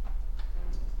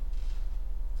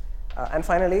 And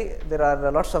finally, there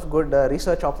are lots of good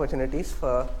research opportunities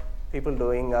for people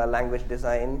doing language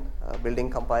design, building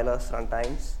compilers,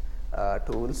 runtimes,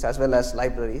 tools, as well as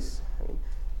libraries. I mean,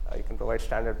 you can provide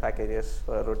standard packages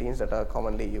for routines that are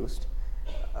commonly used.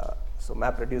 So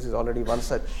MapReduce is already one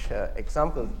such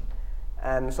example.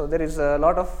 And so there is a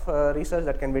lot of research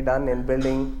that can be done in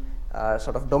building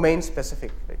sort of domain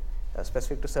specific, right?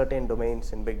 Specific to certain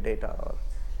domains in big data or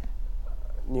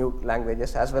new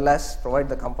languages, as well as provide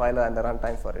the compiler and the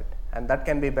runtime for it. And that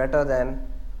can be better than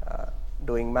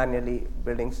doing manually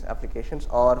building applications,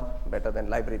 or better than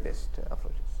library-based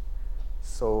approaches.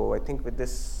 So I think with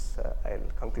this I'll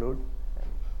conclude. And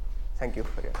thank you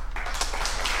for your.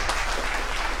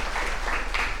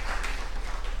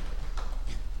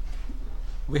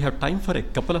 We have time for a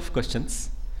couple of questions.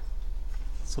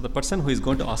 So the person who is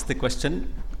going to ask the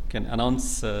question can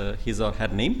announce his or her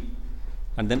name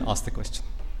and then ask the question.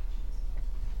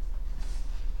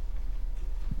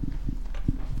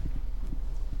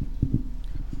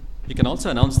 You can also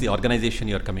announce the organization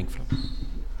you are coming from.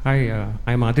 Hi,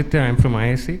 I'm Aditya. I'm from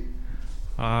ISC.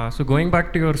 So going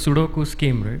back to your Sudoku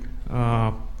scheme,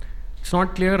 right? It's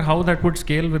not clear how that would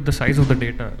scale with the size of the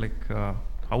data. Like,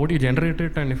 how would you generate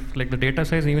it? And if like the data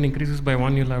size even increases by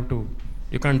 1,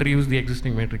 you can't reuse the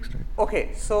existing matrix, right?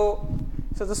 Okay, so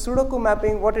the Sudoku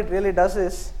mapping, what it really does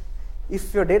is,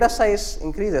 if your data size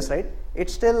increases, right, it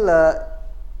still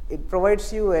it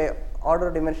provides you a order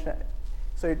dimension.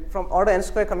 So from order n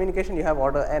square communication, you have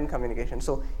order n communication.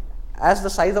 So as the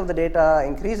size of the data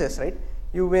increases, right,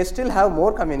 you may still have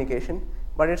more communication,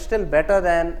 but it's still better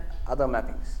than other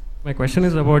mappings. My question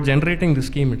is about generating the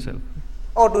scheme itself.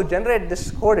 Oh, to generate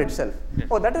this code itself. Yes.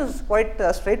 Oh, that is quite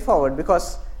straightforward,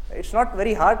 because it's not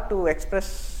very hard to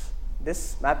express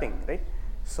this mapping, right?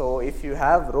 So if you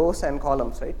have rows and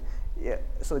columns, right? Yeah.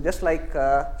 So just like,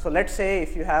 so let's say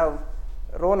if you have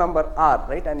row number r,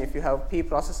 right, and if you have p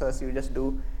processors, you just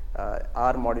do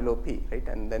r modulo p, right,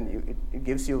 and then it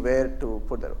gives you where to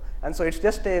put the row. And so it's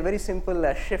just a very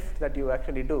simple shift that you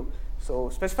actually do. So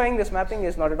specifying this mapping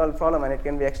is not at all a problem, and it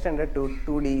can be extended to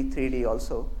 2D, 3D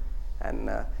also.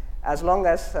 And as long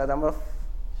as the number of,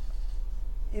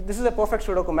 this is a perfect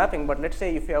Sudoku mapping, but let's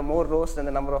say if you have more rows than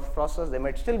the number of processors, there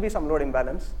might still be some load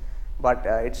imbalance, but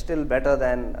it's still better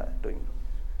than doing.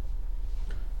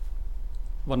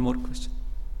 One more question.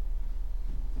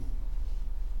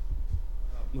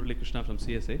 Murali Krishna from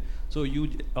CSA. So you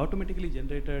automatically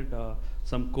generated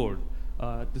some code.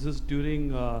 This is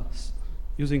during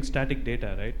using static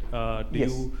data, right? Do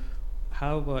Yes. you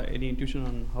have any intuition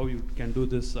on how you can do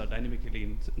this dynamically,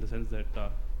 in the sense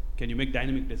that can you make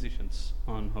dynamic decisions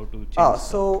on how to change?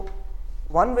 So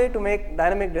one way to make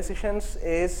dynamic decisions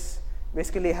is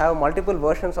basically have multiple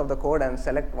versions of the code and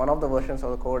select one of the versions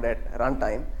of the code at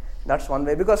runtime. That's one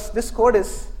way, because this code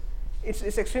is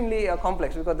it's extremely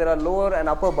complex, because there are lower and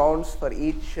upper bounds for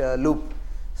each loop.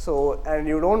 So, and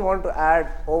you don't want to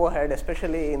add overhead,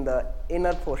 especially in the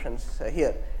inner portions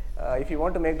here. If you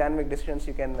want to make dynamic decisions,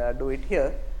 you can do it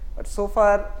here. But so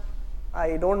far,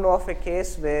 I don't know of a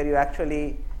case where you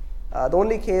actually, the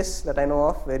only case that I know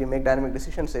of where you make dynamic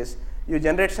decisions is you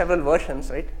generate several versions,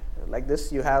 right? Like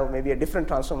this, you have maybe a different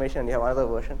transformation, you have another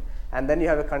version, and then you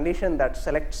have a condition that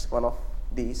selects one of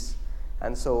these.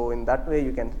 And so in that way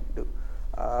you can do.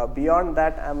 Beyond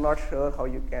that, I'm not sure how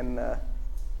you can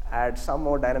add some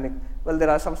more dynamic. Well, there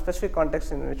are some specific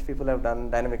contexts in which people have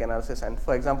done dynamic analysis, and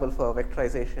for example, for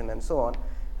vectorization and so on,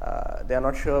 they are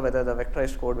not sure whether the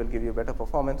vectorized code will give you better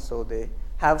performance, so they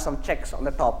have some checks on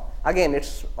the top. Again,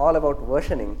 it's all about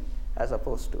versioning as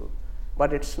opposed to,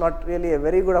 but it's not really a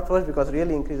very good approach, because it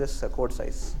really increases code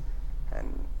size.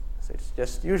 And so it's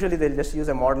just, usually they'll just use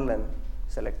a model and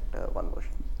select one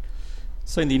version.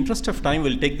 So in the interest of time,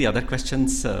 we'll take the other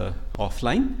questions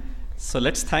offline. So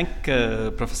let's thank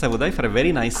Professor Uday for a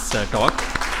very nice talk.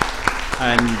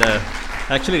 And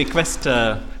actually request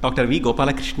Dr. V.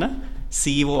 Gopalakrishna,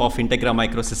 CEO of Integra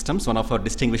Microsystems, one of our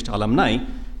distinguished alumni,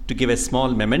 to give a small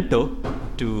memento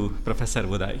to Professor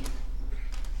Uday.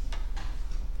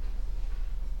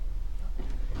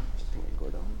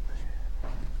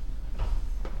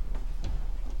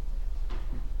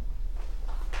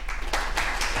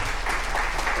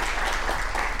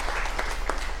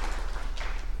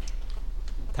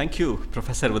 Thank you,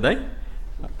 Professor Uday.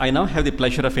 I now have the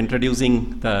pleasure of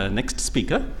introducing the next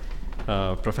speaker,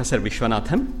 Professor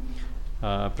Viswanadham.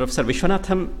 Professor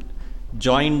Viswanadham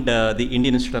joined the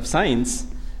Indian Institute of Science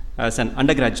as an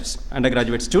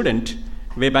undergraduate student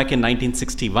way back in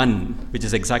 1961, which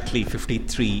is exactly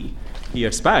 53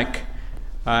 years back.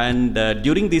 And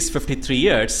during these 53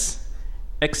 years,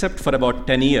 except for about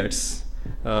 10 years,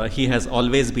 he has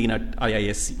always been at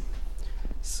IISc.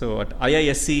 So at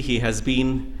IISc, he has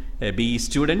been a BE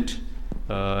student,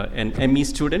 an ME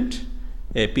student,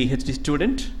 a PhD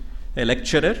student, a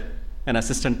lecturer, an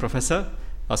assistant professor,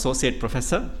 associate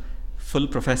professor, full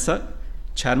professor,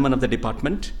 chairman of the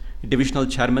department, divisional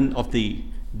chairman of the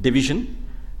division.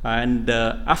 And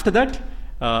after that,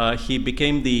 he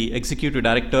became the executive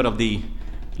director of the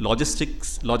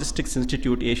Logistics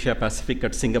Institute Asia Pacific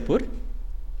at Singapore.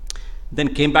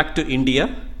 Then came back to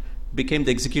India, became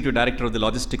the executive director of the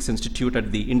Logistics Institute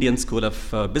at the Indian School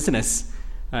of Business,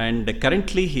 and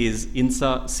currently he is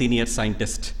INSA senior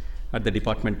scientist at the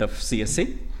Department of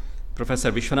CSA.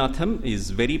 Professor Viswanadham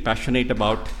is very passionate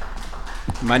about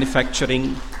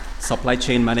manufacturing, supply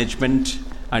chain management,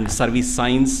 and service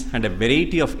science, and a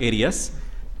variety of areas.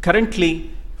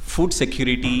 Currently, food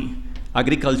security,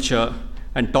 agriculture,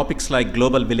 and topics like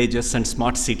global villages and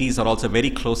smart cities are also very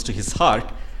close to his heart.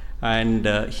 And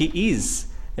he is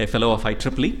a fellow of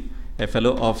IEEE, a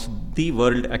fellow of the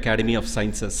World Academy of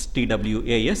Sciences,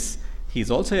 TWAS. He is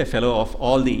also a fellow of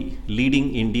all the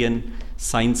leading Indian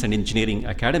science and engineering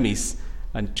academies.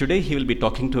 And today he will be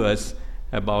talking to us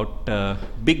about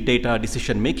big data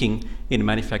decision making in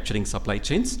manufacturing supply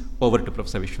chains. Over to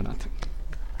Professor Viswanadham.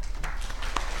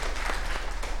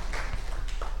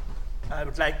 I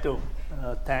would like to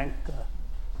thank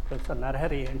Professor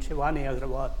Narahari and Shivani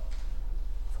Agrawal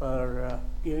for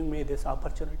giving me this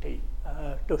opportunity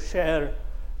to share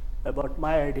about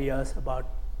my ideas about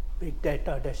big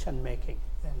data decision making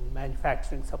in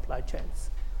manufacturing supply chains.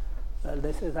 Well,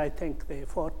 this is, I think, the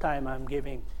fourth time I'm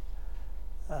giving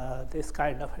this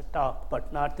kind of a talk,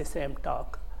 but not the same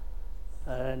talk.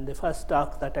 And the first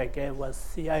talk that I gave was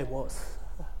CIOs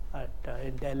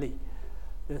in Delhi.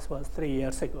 This was 3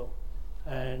 years ago.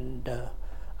 And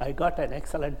I got an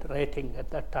excellent rating at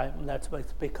that time. That's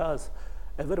because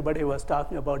everybody was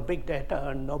talking about big data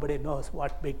and nobody knows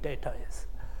what big data is.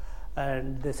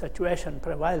 And the situation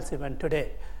prevails even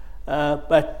today.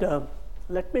 But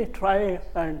let me try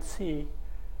and see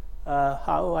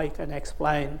how I can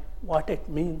explain what it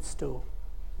means to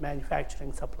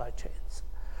manufacturing supply chains.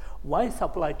 Why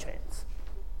supply chains?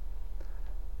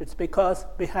 It's because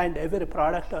behind every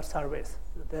product or service,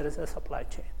 there is a supply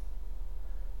chain.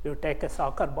 You take a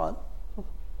soccer ball,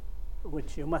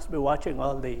 which you must be watching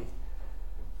all the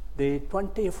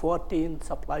 2014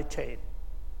 supply chain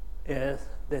is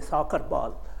the soccer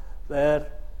ball,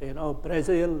 where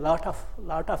Brazil, lot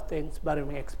of things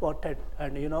being exported,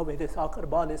 and where the soccer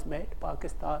ball is made,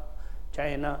 Pakistan,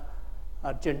 China,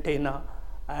 Argentina,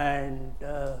 and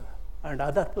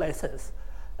other places,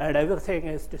 and everything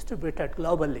is distributed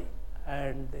globally,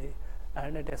 and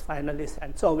it is finally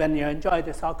sent. So when you enjoy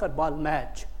the soccer ball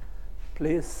match,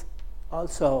 please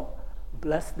also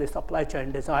bless the supply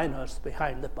chain designers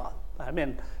behind the ball. I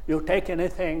mean, you take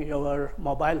anything, your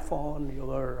mobile phone,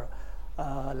 your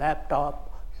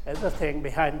laptop, everything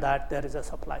behind that, there is a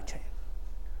supply chain.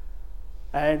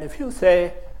 And if you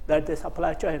say that the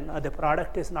supply chain, the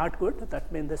product is not good, that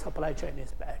means the supply chain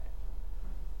is bad.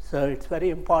 So it's very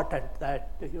important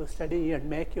that you study and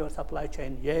make your supply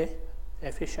chain A,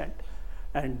 efficient,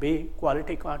 and B,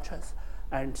 quality conscious,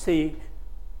 and C,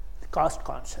 cost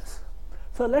conscious.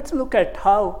 So let's look at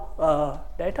how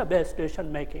database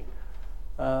decision making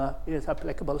is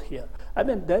applicable here. I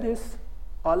mean, there is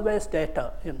always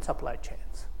data in supply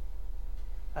chains.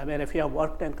 I mean, if you have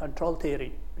worked in control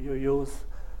theory, you use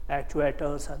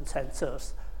actuators and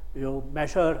sensors. You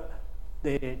measure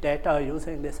the data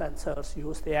using the sensors,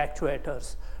 use the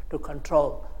actuators to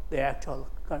control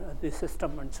the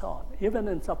system and so on. Even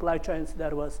in supply chains,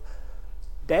 there was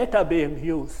data being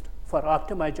used for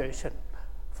optimization,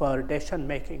 for decision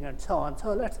making and so on.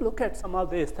 So let's look at some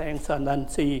of these things and then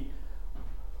see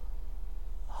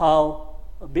how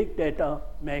big data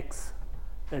makes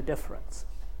a difference.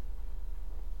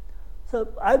 So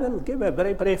I will give a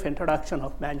very brief introduction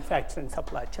of manufacturing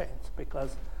supply chains,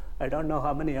 because I don't know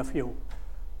how many of you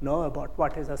know about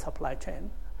what is a supply chain.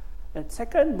 And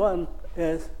second one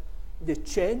is the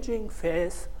changing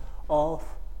phase of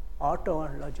auto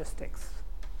and logistics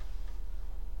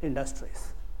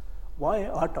industries. Why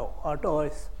auto? Auto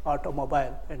is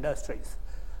automobile industries,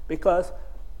 because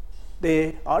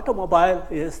the automobile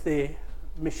is the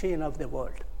machine of the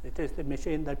world. It is the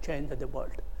machine that changed the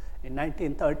world. In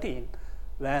 1913,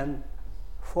 when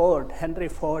Henry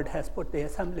Ford has put the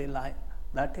assembly line,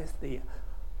 that is the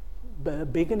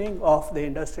beginning of the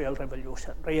industrial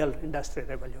revolution, real industry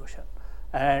revolution.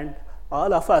 And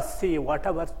all of us see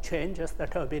whatever changes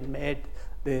that have been made,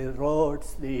 the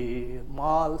roads, the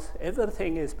malls,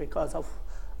 everything is because of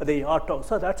the auto.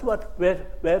 So that's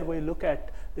where we look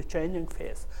at the changing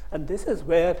phase. And this is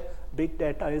where big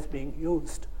data is being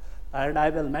used. And I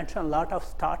will mention a lot of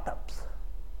startups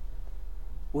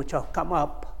which have come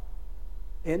up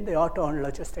in the auto and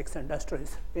logistics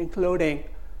industries, including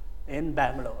in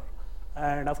Bangalore.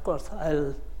 And of course,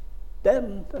 I'll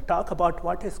then talk about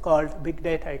what is called big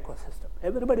data ecosystem.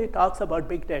 Everybody talks about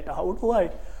big data.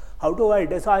 How do I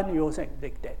design using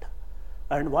big data?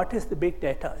 And what is the big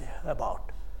data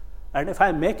about? And if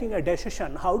I'm making a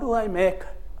decision, how do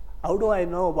I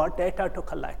know what data to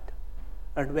collect?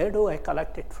 And where do I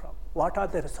collect it from? What are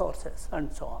the resources?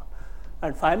 And so on.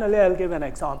 And finally, I'll give an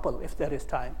example, if there is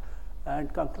time,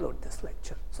 and conclude this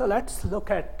lecture. So let's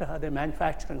look at the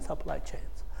manufacturing supply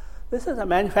chains. This is a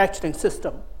manufacturing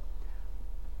system.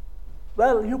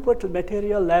 Well, you put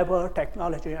material, labor,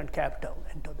 technology, and capital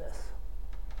into this.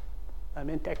 I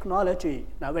mean, technology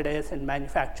nowadays in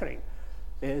manufacturing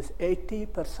is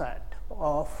 80%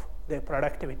 of the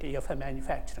productivity of a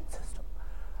manufacturing system.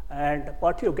 And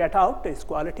what you get out is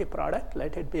quality product,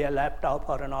 let it be a laptop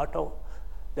or an auto.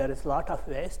 There is a lot of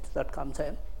waste that comes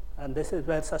in. And this is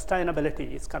where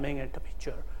sustainability is coming into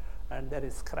picture. And there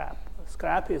is scrap.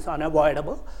 Scrap is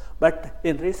unavoidable. But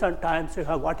in recent times, you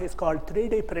have what is called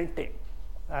 3D printing.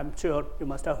 I'm sure you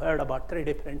must have heard about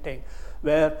 3D printing,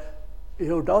 where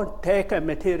you don't take a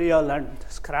material and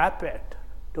scrap it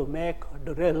to make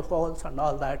drill holes and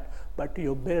all that, but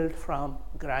you build from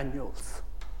granules.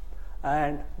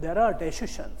 And there are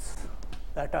decisions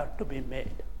that are to be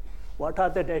made. What are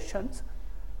the decisions?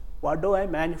 What do I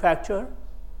manufacture?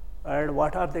 And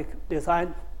what are the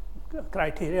design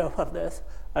criteria for this?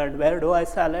 And where do I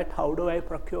sell it? How do I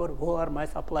procure? Who are my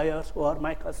suppliers? Who are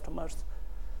my customers?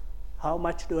 How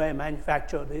much do I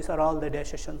manufacture? These are all the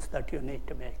decisions that you need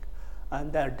to make.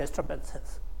 And there are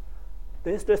disturbances.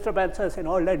 These disturbances in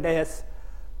olden days,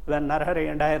 when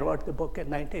Narahari and I wrote the book in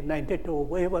 1992,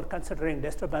 we were considering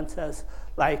disturbances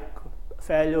like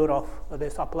failure of the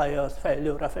suppliers,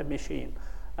 failure of a machine,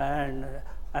 and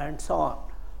so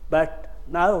on. But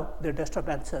now the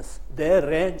disturbances, they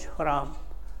range from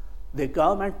the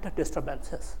government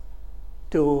disturbances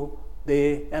to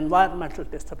the environmental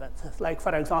disturbances. Like,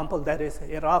 for example, there is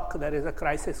Iraq, there is a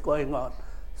crisis going on.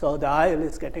 So the oil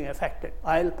is getting affected.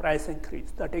 Oil price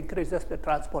increase, that increases the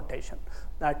transportation.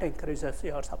 That increases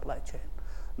your supply chain.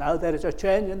 Now there is a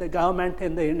change in the government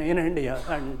in India,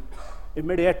 and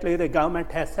immediately the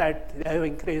government has said they have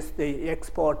increased the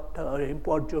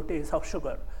import duties of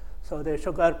sugar. So the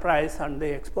sugar price and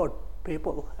the export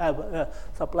people have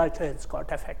supply chains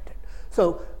got affected.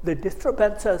 So the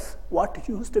disturbances, what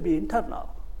used to be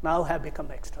internal, now have become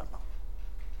external.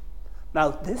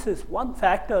 Now, this is one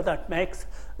factor that makes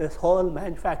this whole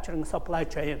manufacturing supply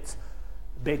chains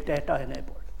big data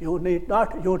enabled.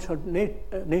 You should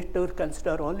need to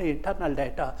consider only internal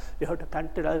data. You have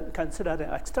to consider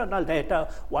external data,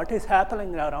 what is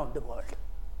happening around the world,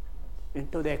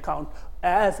 into the account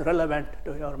as relevant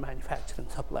to your manufacturing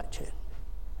supply chain.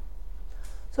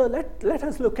 So let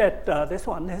us look at this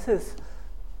one. This is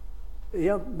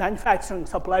your manufacturing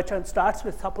supply chain starts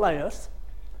with suppliers,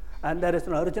 and there is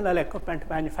an original equipment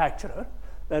manufacturer.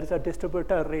 There is a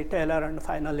distributor, retailer, and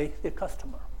finally the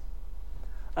customer.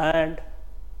 And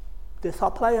the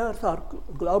suppliers are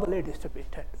globally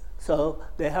distributed. So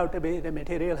they have to be, the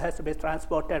material has to be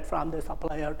transported from the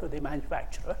supplier to the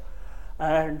manufacturer.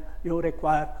 And you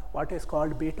require what is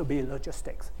called B2B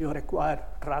logistics. You require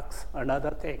trucks and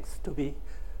other things to be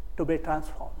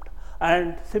transformed.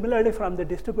 And similarly, from the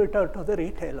distributor to the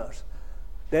retailers,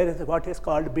 there is what is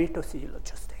called B2C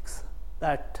logistics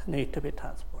that need to be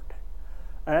transported.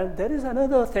 And there is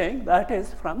another thing that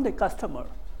is from the customer.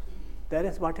 There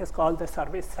is what is called the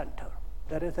service center.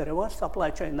 There is a reverse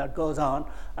supply chain that goes on,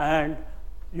 and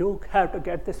you have to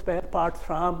get the spare parts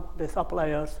from the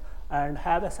suppliers and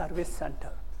have a service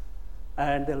center.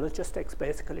 and the logistics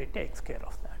basically takes care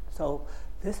of that. So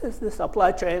this is the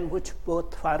supply chain, which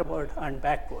both forward and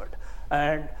backward.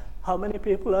 And how many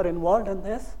people are involved in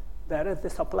this? There are the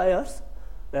suppliers,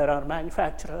 there are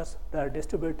manufacturers, there are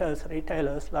distributors,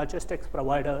 retailers, logistics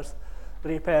providers,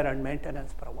 repair and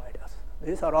maintenance providers.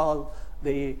 These are all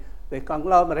the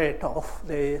conglomerate of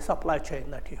the supply chain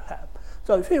that you have.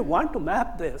 So if you want to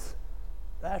map this,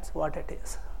 that's what it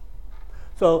is.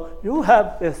 So you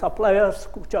have the suppliers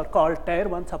which are called tier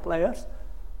 1 suppliers,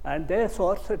 and they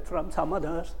source it from some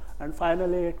others, and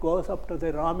finally it goes up to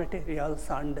the raw materials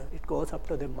and it goes up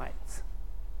to the mines.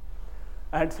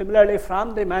 And similarly,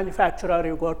 from the manufacturer,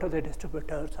 you go to the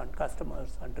distributors and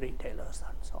customers and retailers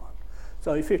and so on.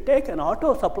 So if you take an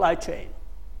auto supply chain,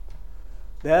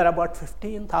 there are about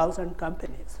 15,000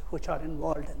 companies which are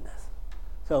involved in this.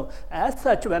 So as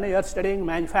such, when you are studying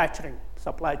manufacturing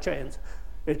supply chains,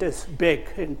 it is big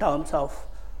in terms of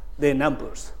the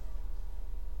numbers.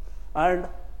 And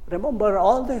remember,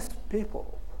 all these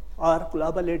people are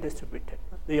globally distributed.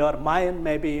 Your mine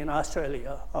may be in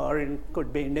Australia, or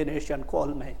could be Indonesian coal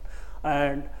mine,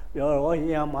 and your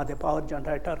OEM or the power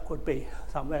generator could be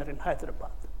somewhere in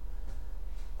Hyderabad,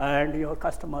 and your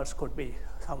customers could be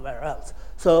somewhere else.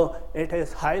 So it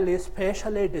is highly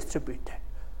spatially distributed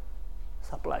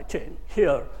supply chain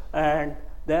here, and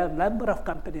there are a number of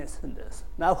companies in this.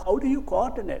 Now, how do you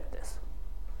coordinate this?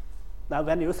 Now,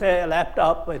 when you say a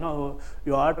laptop,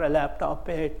 you order a laptop,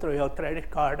 pay it through your credit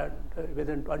card, and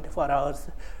within 24 hours,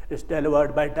 it's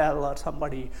delivered by Dell or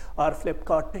somebody, or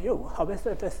Flipkart to you. How is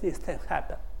it that these things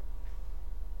happen?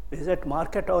 Is it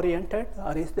market-oriented,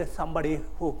 or is there somebody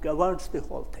who governs the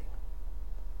whole thing?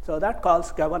 So that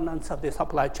calls governance of the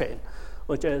supply chain,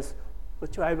 which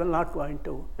I will not go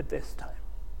into at this time.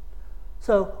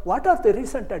 So what are the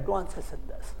recent advances in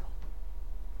this?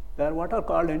 There are what are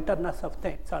called Internet of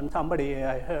Things, and somebody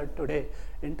I heard today,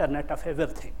 Internet of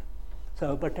Everything.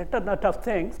 So, but Internet of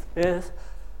Things is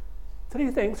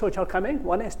 3 things which are coming.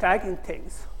 One is tagging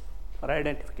things for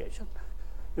identification.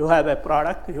 You have a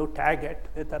product, you tag it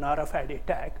with an RFID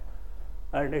tag,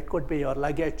 and it could be your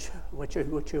luggage, which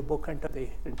you book into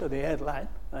the airline,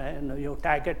 and you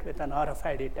tag it with an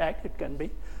RFID tag. It can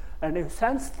be, and you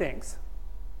sense things,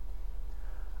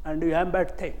 and you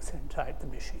embed things inside the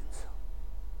machines.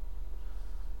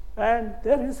 And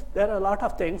there are a lot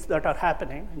of things that are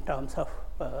happening in terms of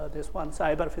this one,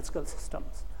 cyber physical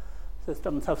systems,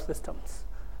 systems of systems,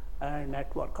 and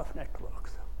network of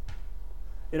networks.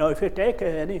 If you take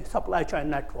any supply chain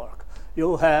network,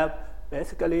 you have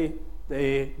basically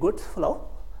the goods flow,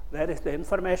 there is the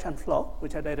information flow,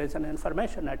 which there is an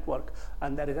information network,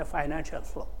 and there is a financial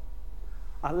flow.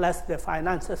 Unless the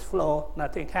finances flow,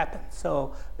 nothing happens.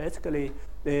 So basically,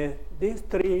 these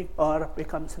 3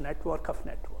 becomes a network of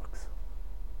networks.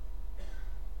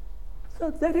 So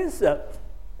there is,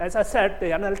 as I said, the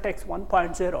analytics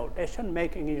 1.0,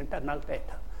 decision-making internal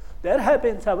data. There have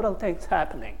been several things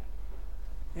happening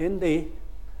in the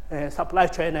supply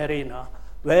chain arena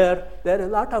where there are a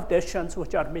lot of decisions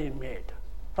which are being made.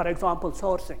 For example,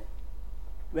 sourcing.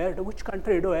 Which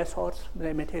country do I source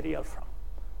the material from?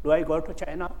 Do I go to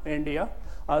China, India,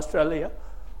 Australia,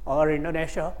 or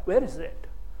Indonesia? Where is it?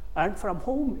 And from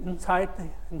whom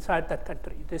inside that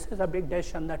country? This is a big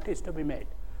decision that is to be made.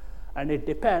 And it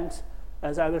depends,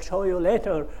 as I will show you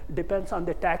later, it depends on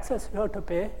the taxes you have to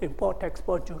pay,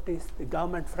 import-export duties, the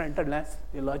government friendliness,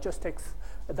 the logistics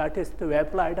that is to be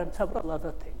applied, and several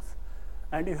other things.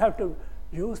 And you have to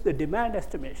use the demand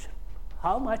estimation.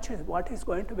 What is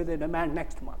going to be the demand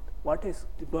next month? What is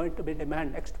going to be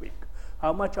demand next week?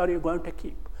 How much are you going to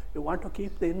keep? You want to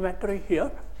keep the inventory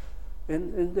here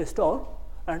in the store,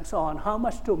 and so on. How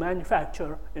much to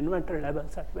manufacture inventory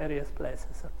levels at various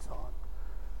places, and so on.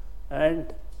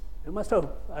 And you must have,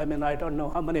 I don't know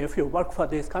how many of you work for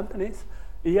these companies.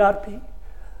 ERP,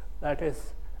 that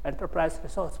is Enterprise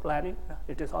Resource Planning.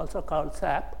 It is also called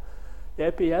SAP.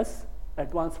 APS,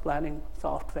 Advanced Planning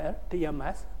Software,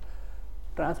 TMS.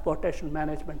 Transportation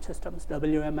Management Systems,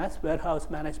 WMS, Warehouse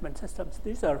Management Systems.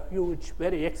 These are huge,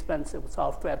 very expensive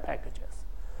software packages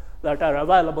that are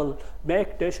available,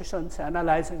 make decisions,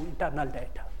 analyzing internal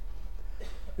data.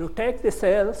 You take the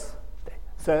sales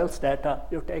data,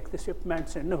 you take the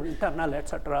shipments, internal,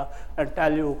 etc., and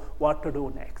tell you what to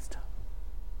do next.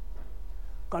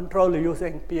 Control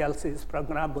using PLCs,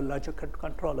 programmable logic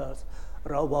controllers,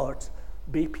 robots,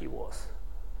 BPOs,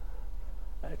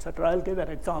 etc. I'll give an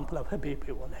example of a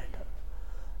BPO later.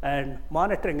 And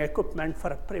monitoring equipment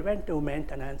for preventive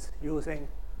maintenance using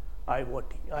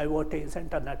IoT. IoT is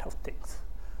Internet of Things.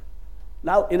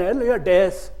 Now, in earlier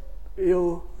days,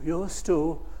 you used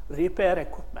to repair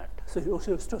equipment. So you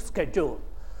used to schedule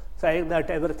saying that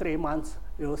every 3 months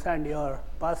you send your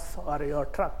bus or your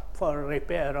truck for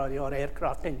repair or your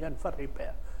aircraft engine for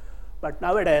repair. But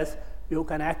nowadays, you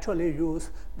can actually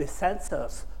use the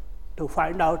sensors to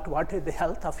find out what is the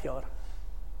health of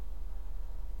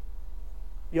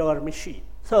your machine.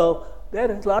 So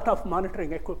there is a lot of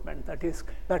monitoring equipment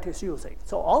that is using.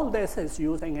 So all this is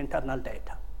using internal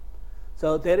data.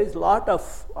 So there is a lot of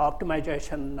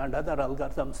optimization and other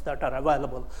algorithms that are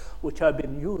available, which have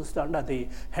been used under the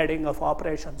heading of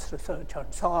operations research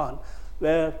and so on,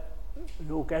 where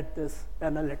you get this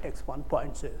analytics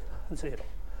 1.0.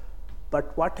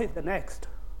 But what is the next?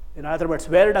 In other words,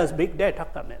 where does big data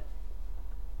come in?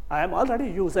 I am already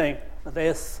using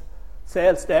this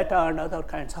sales data and other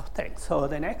kinds of things. So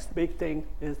the next big thing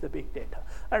is the big data.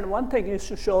 And one thing is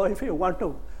to show, if you want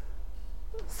to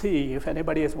see if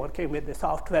anybody is working with the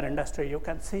software industry, you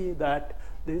can see that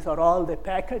these are all the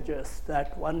packages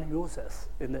that one uses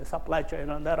in the supply chain,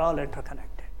 and they're all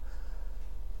interconnected.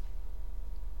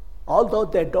 Although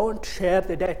they don't share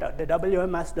the data, the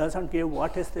WMS doesn't give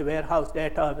what is the warehouse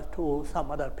data to some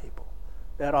other people.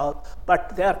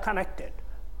 But they are connected.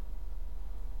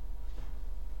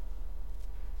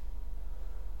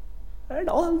 And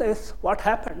all this, what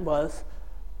happened was,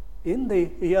 in the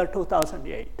year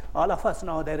 2008, all of us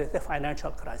know there is a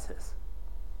financial crisis.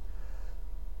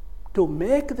 To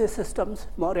make the systems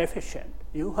more efficient,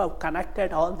 you have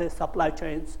connected all the supply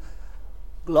chains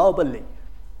globally,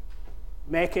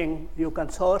 you can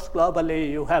source globally,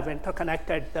 you have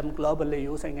interconnected them globally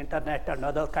using internet and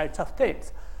other kinds of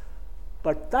things.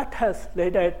 But that has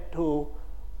led to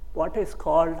what is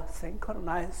called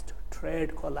synchronized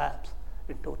trade collapse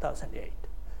in 2008.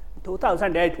 In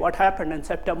 2008, what happened in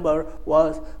September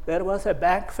was there was a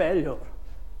bank failure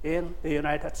in the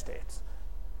United States.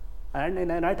 And in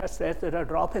the United States, there is a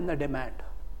drop in the demand.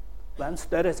 Once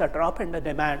there is a drop in the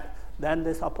demand, then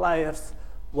the suppliers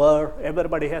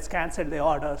everybody has canceled the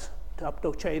orders up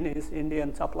to Chinese,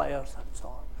 Indian suppliers, and so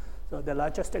on. So the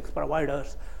logistics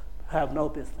providers have no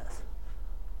business.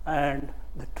 And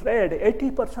the trade,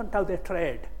 80% of the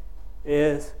trade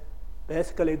is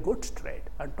basically goods trade,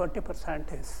 and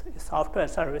 20% is software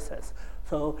services.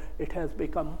 So it has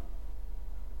become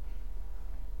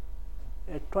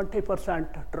a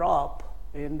 20% drop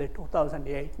in the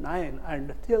 2008-9,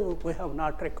 and still we have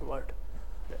not recovered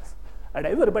this. And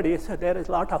everybody said there is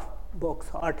a lot of books,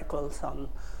 articles on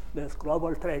this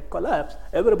global trade collapse.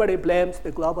 Everybody blames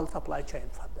the global supply chain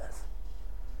for this.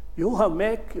 You have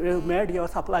made your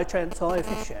supply chain so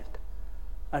efficient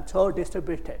and so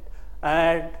distributed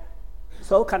and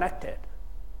so connected.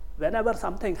 Whenever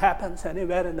something happens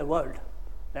anywhere in the world,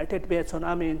 let it be a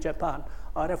tsunami in Japan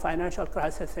or a financial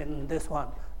crisis in this one,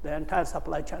 the entire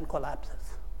supply chain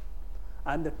collapses.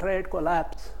 And the trade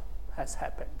collapse has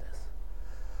happened.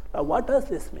 Now, what does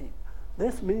this mean?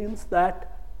 This means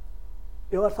that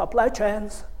your supply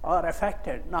chains are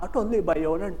affected not only by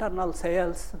your internal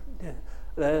sales,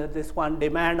 this one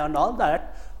demand and all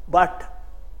that, but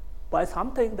by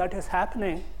something that is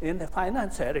happening in the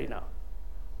finance arena.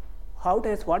 What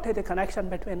is the connection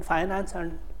between finance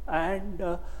and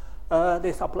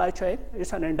the supply chain?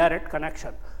 It's an indirect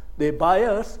connection. The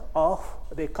buyers of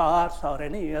the cars or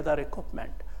any other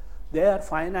equipment, they are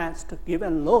financed,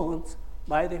 given loans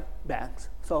by the banks.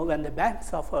 So when the banks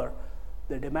suffer,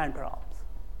 the demand drops.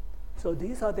 So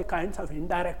these are the kinds of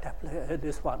indirect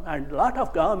this one. And a lot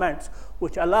of governments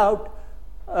which allowed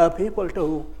people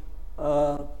to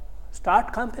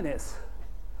start companies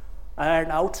and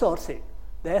outsourcing,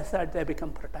 they said they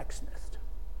become protectionist.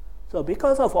 So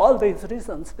because of all these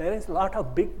reasons, there is a lot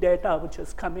of big data which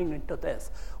is coming into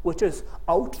this, which is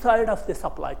outside of the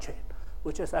supply chain,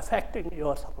 which is affecting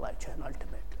your supply chain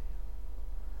ultimately.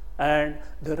 And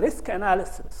the risk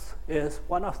analysis is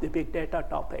one of the big data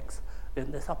topics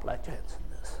in the supply chains in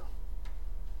this.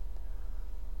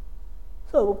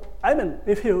 So, I mean,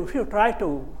 if you try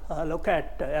to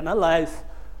analyze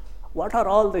what are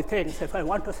all the things, if I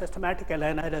want to systematically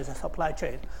analyze a supply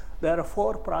chain, there are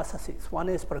 4 processes. One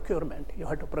is procurement. You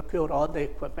have to procure all the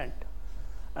equipment.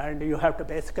 And you have to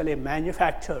basically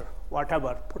manufacture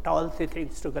whatever, put all the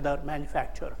things together,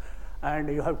 manufacture. And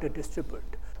you have to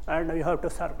distribute. And you have to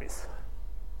service.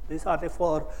 These are the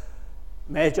 4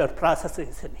 major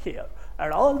processes in here.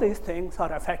 And all these things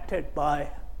are affected by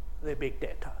the big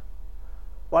data.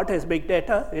 What is big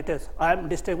data? It is, I'm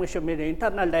distinguishing between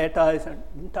internal data is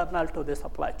internal to the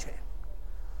supply chain.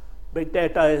 Big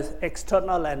data is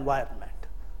external environment.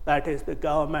 That is the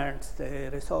governments, the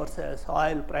resources,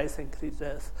 oil price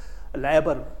increases,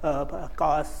 labor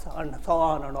costs, and so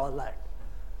on and all that.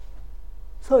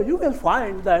 So you will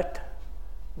find that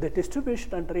the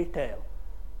distribution and retail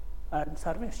and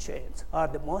service chains are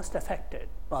the most affected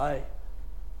by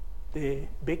the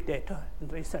big data in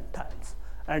recent times.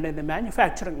 And in the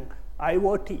manufacturing,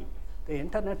 IoT, the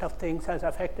Internet of Things has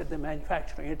affected the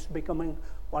manufacturing. It's becoming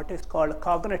what is called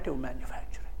cognitive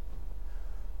manufacturing.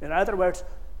 In other words,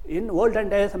 in olden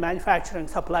days, the manufacturing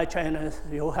supply chain is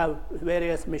you have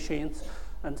various machines,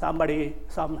 and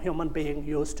some human being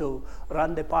used to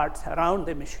run the parts around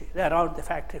the machine, around the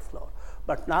factory floor.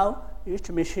 But now each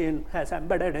machine has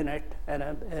embedded in it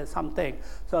and something.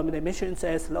 So the machine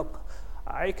says, look,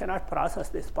 I cannot process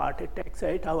this part. It takes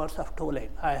 8 hours of tooling.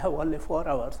 I have only 4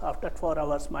 hours. After 4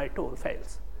 hours, my tool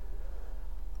fails.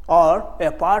 Or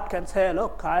a part can say,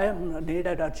 look, I am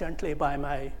needed urgently by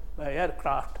my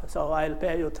aircraft, so I'll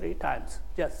pay you 3 times.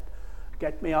 Just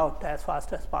get me out as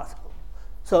fast as possible.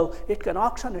 So it can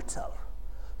auction itself.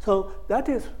 So that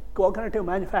is cognitive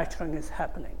manufacturing is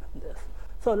happening in this.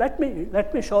 So let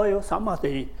me show you some of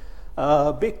the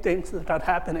big things that are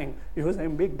happening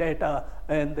using big data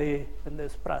in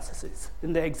these processes,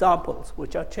 in the examples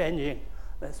which are changing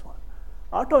this one.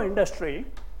 Auto industry,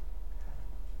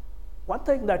 one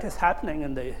thing that is happening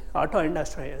in the auto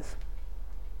industry is,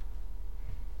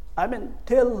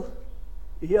 till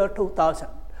year 2000,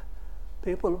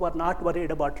 people were not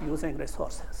worried about using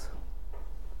resources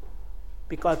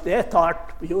because they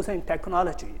thought using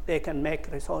technology, they can make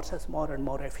resources more and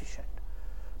more efficient.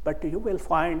 But you will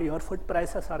find your food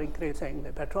prices are increasing,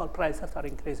 the petrol prices are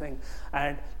increasing,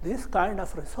 and this kind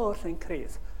of resource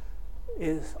increase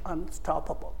is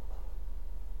unstoppable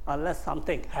unless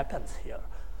something happens here.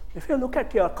 If you look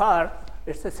at your car,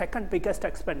 it's the second biggest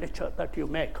expenditure that you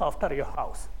make after your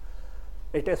house.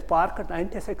 It is parked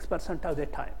 96% of the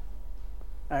time.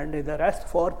 And the rest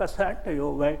 4%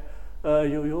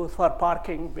 you use for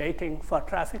parking, waiting for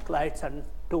traffic lights, and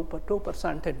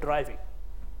 2% in driving,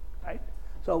 right?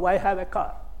 So why have a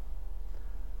car?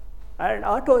 And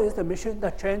auto is the machine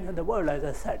that changed the world, as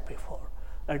I said before.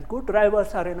 And good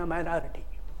drivers are in a minority.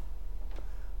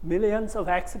 Millions of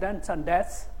accidents and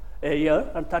deaths a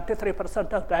year, and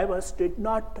 33% of drivers did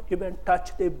not even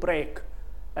touch the brake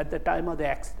at the time of the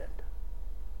accident.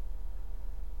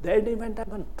 They didn't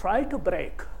even try to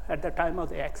brake at the time of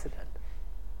the accident.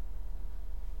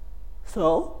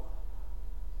 So,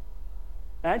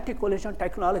 anti-collision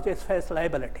technologies face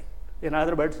liability. In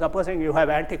other words, supposing you have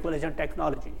anti-collision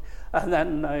technology, and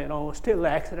then still the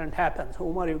accident happens,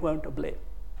 whom are you going to blame?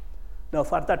 Now,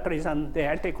 for that reason, the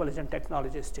anti-collision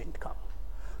technologies didn't come.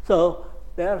 So,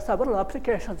 there are several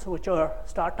applications which are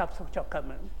startups which are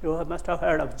coming. You must have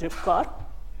heard of Zipcar,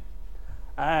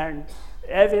 and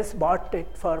Avis bought it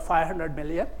for $500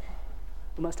 million.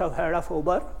 You must have heard of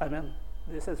Uber.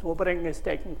 This is Ubering is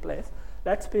taking place.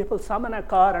 Lets people summon a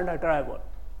car and a driver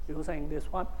using this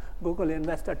one. Google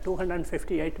invested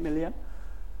 $258 million.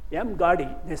 M-Gadi,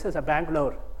 this is a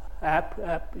Bangalore app.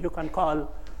 You can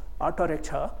call auto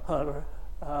rickshaw or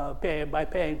pay by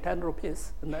paying 10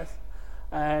 rupees in this.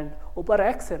 And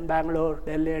UberX in Bangalore,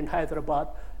 Delhi, and Hyderabad,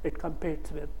 it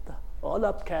competes with all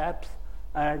up cabs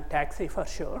and taxi for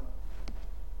sure.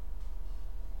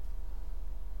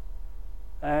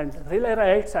 And relay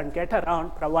rides and get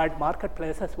around provide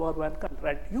marketplaces where one can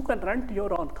rent. You can rent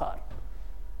your own car.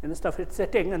 Instead of it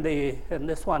sitting in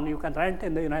this one, you can rent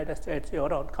in the United States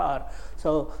your own car.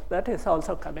 So that is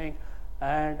also coming.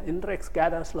 And Index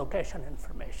gathers location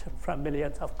information from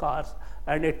millions of cars.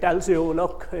 And it tells you,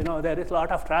 look, there is a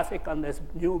lot of traffic on this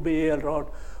new BEL road.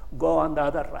 Go on the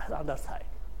other side.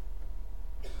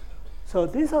 So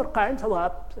these are kinds of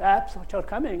apps which are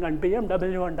coming, and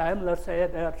BMW and Daimler say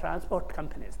they are transport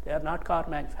companies. They are not car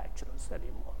manufacturers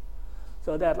anymore.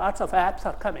 So there are lots of apps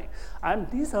are coming. And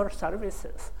these are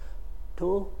services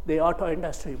to the auto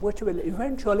industry, which will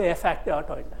eventually affect the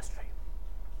auto industry.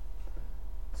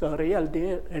 So real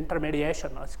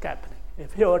intermediation is happening.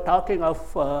 If you are talking of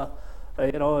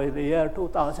in the year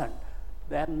 2000,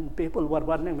 then people were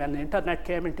wondering, when the internet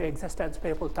came into existence,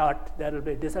 people thought there will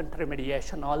be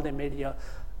disintermediation, all the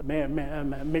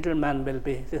middlemen will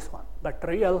be this one. But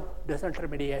real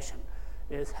disintermediation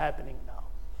is happening now.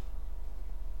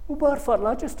 Uber for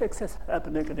logistics is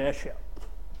happening in Asia.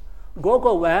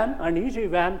 GoGo Van and Easy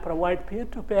Van provide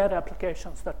peer-to-peer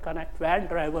applications that connect van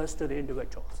drivers to the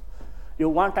individuals. You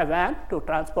want a van to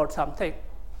transport something,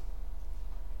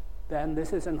 then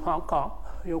this is in Hong Kong.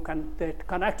 It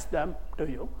connects them to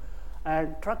you.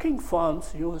 And trucking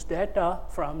firms use data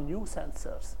from new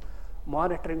sensors,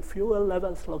 monitoring fuel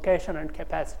levels, location and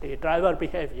capacity, driver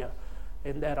behavior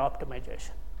in their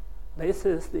optimization. This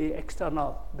is the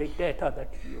external big data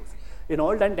that you use. In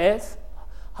olden days,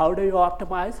 how do you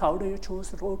optimize? How do you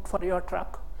choose route for your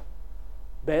truck?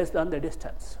 Based on the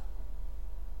distance,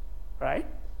 right?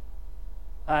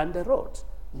 and the roads.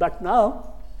 But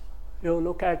now,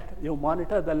 you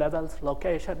monitor the levels,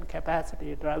 location,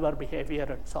 capacity, driver behavior,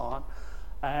 and so on.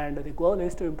 And the goal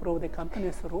is to improve the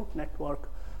company's route network,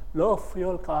 low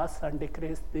fuel costs, and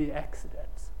decrease the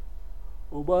accidents.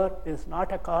 Uber is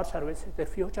not a car service, it's the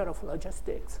future of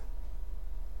logistics.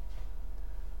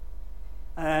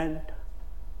 And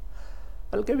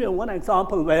I'll give you one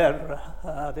example where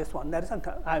this one,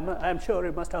 I'm sure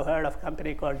you must have heard of a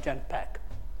company called Genpact,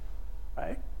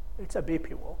 right? It's a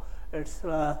BPO.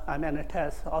 It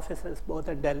has offices both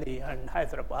in Delhi and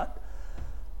Hyderabad.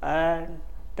 And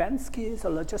Penske is a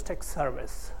logistics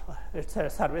service. It's a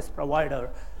service provider,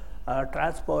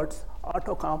 transports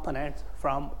auto components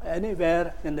from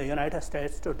anywhere in the United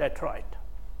States to Detroit.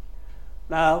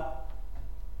 Now,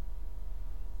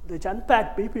 the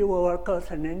Genpact BPO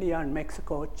workers in India and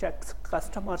Mexico checks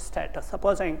customer status.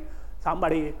 Supposing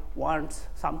somebody wants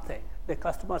something, the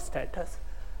customer status,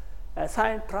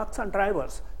 assign trucks and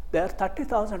drivers. There are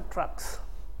 30,000 trucks.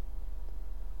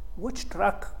 Which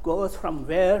truck goes from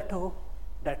where to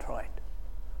Detroit?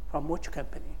 From which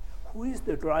company? Who is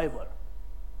the driver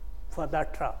for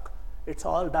that truck? It's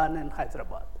all done in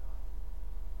Hyderabad.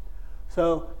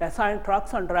 So assign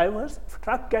trucks and drivers. If a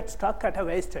truck gets stuck at a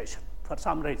way station for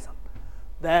some reason,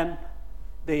 then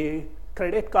the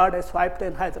credit card is swiped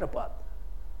in Hyderabad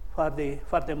for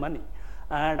the money.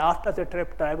 And after the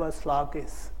trip, driver's log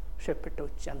is shipped to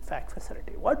Genpact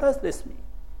facility. What does this mean?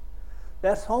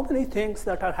 There are so many things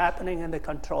that are happening in the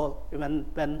control, even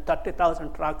when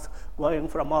 30,000 trucks going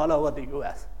from all over the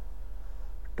US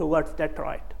towards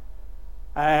Detroit.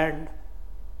 And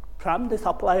from the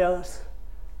suppliers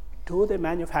to the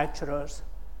manufacturers,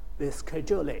 the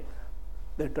scheduling,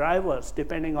 the drivers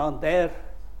depending on their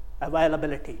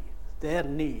availability, their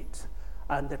needs,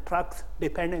 and the trucks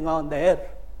depending on their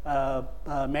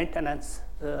maintenance,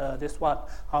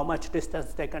 how much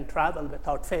distance they can travel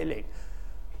without failing.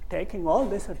 Taking all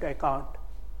this into account,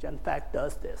 Genpact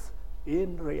does this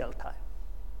in real time.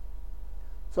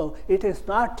 So it is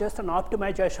not just an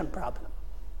optimization problem,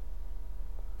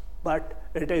 but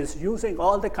it is using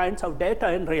all the kinds of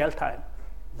data in real time.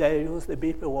 They use the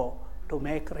BPO to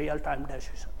make real-time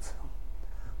decisions.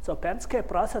 So Penske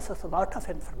processes a lot of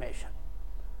information.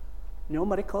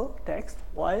 Numerical, text,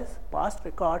 voice, past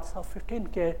records of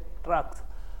 15K trucks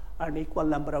and equal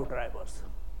number of drivers.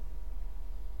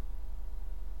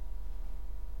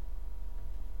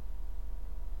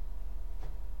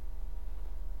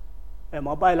 A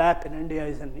mobile app in India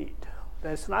is in need.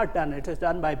 It's not done, it is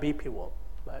done by BPO,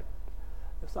 but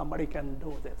if somebody can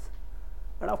do this.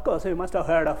 And of course, you must have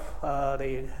heard of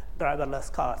the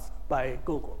driverless cars by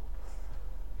Google.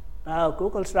 Now,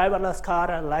 Google's driverless car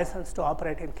are licensed to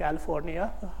operate in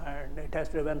California, and it has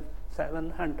driven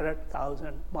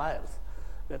 700,000 miles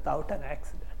without an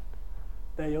accident.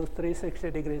 They use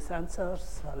 360-degree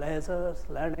sensors, lasers,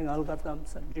 learning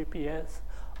algorithms, and GPS,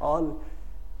 all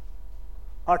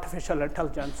artificial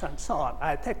intelligence, and so on.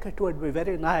 I think it would be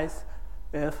very nice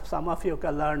if some of you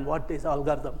can learn what these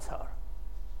algorithms are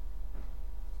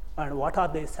and what are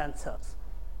these sensors,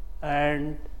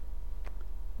 and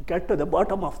get to the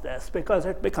bottom of this, because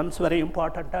it becomes very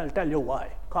important. I'll tell you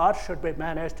why. Cars should be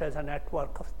managed as a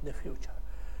network of the future.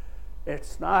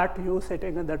 It's not you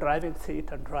sitting in the driving seat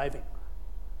and driving.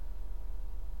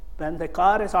 When the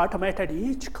car is automated,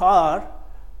 each car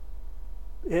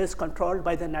is controlled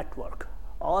by the network.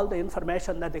 All the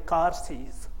information that the car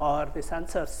sees or the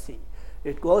sensors see,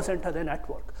 it goes into the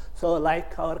network. So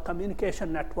like our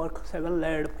communication network,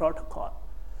 7-layered protocol,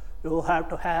 you have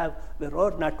to have, the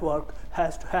road network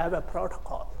has to have a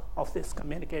protocol of this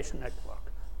communication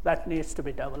network that needs to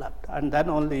be developed, and then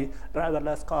only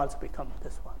driverless cars become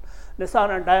this one.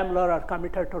 Nissan and Daimler are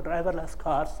committed to driverless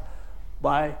cars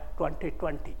by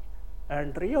 2020.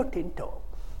 And Rio Tinto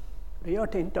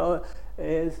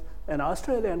is an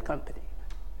Australian company,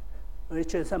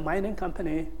 which is a mining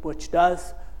company which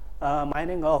does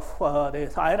mining of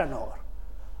this iron ore.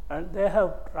 And they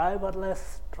have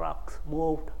driverless trucks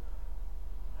moved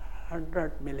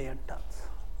 100 million tons.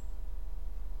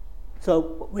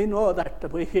 So we know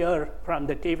that, we hear from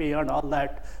the TV and all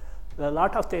that, a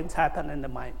lot of things happen in the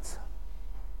mines.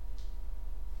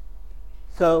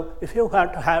 So if you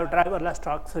want to have driverless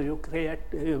trucks,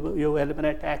 you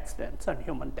eliminate accidents and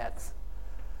human deaths.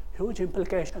 Huge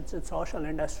implications in social,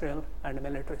 industrial, and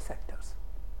military sectors.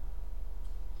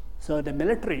 So the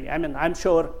military, I'm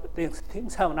sure these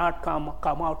things have not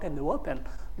come out in the open,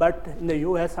 but in the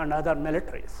US and other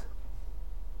militaries,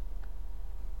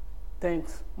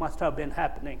 things must have been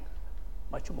happening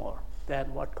much more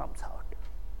than what comes out.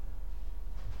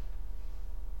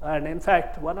 And in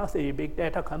fact, one of the big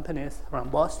data companies from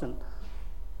Boston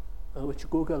which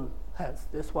Google has,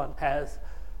 this one has,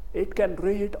 it can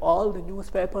read all the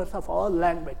newspapers of all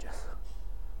languages.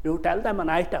 You tell them an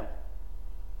item,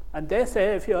 and they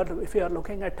say if you're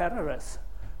looking at terrorists,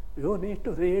 you need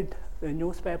to read the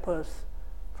newspapers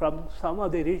from some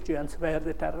of the regions where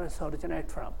the terrorists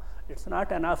originate from. It's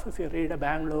not enough if you read a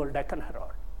Bangalore Deccan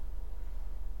Herald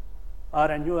or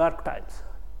a New York Times.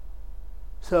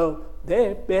 So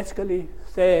they basically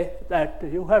say that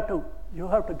you have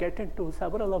to get into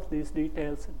several of these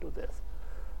details into this.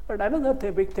 But another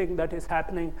big thing that is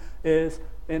happening is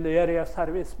in the area of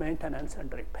service maintenance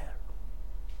and repair.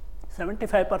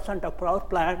 75% of power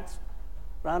plants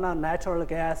run on natural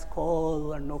gas,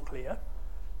 coal, and nuclear.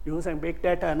 Using big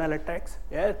data analytics,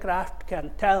 aircraft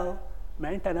can tell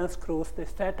maintenance crews the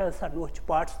status and which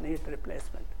parts need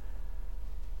replacement.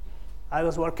 I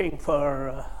was working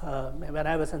for, when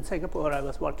I was in Singapore, I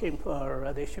was working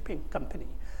for the shipping company.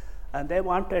 And they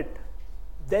wanted,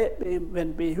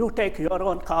 when you take your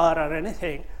own car or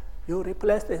anything, you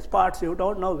replace these parts, you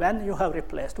don't know when you have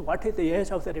replaced, what is the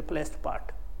age of the replaced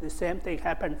part. The same thing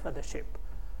happened for the ship.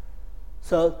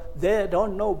 So they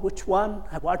don't know which one,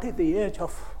 what is the age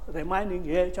of, remaining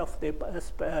age of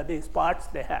these parts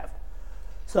they have.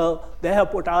 So they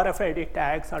have put RFID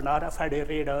tags and RFID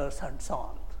readers and so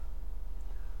on.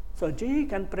 So GE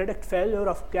can predict failure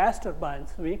of gas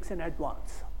turbines weeks in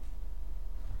advance.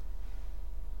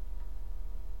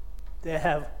 They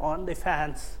have on the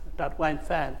fans, turbine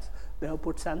fans, they have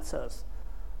put sensors.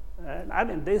 And I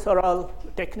mean, these are all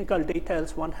technical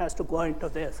details. One has to go into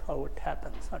this, how it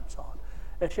happens and so on.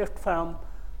 A shift from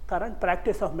current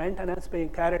practice of maintenance being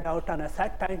carried out on a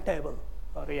set timetable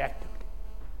or reactively.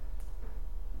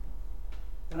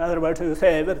 In other words, you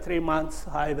say every 3 months,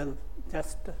 I will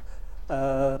just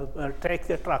take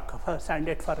the truck, send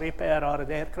it for repair, or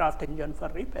the aircraft engine for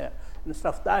repair. Instead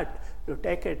of that, you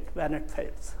take it when it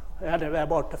fails, when it's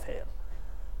about to fail.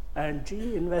 And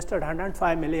GE invested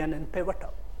 $105 million in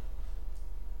Pivotal.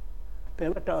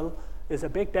 Pivotal is a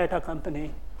big data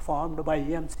company formed by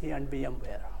EMC and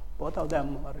VMware. Both of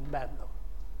them are in Bangalore.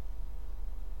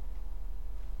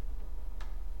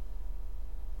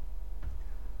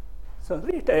 So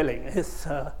retailing is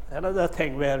another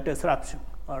thing where disruption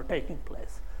are taking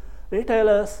place.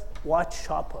 Retailers watch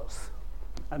shoppers.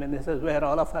 I mean, this is where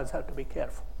all of us have to be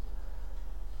careful.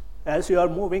 As you are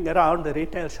moving around the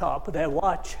retail shop, they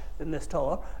watch in the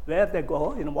store where they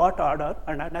go, in what order,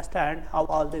 and understand how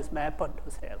all this map onto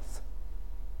sales.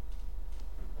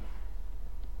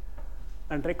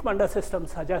 And recommender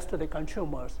systems suggest to the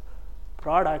consumers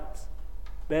products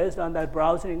based on their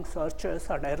browsing, searches,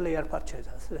 and earlier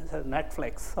purchases. This is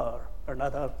Netflix or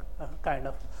another kind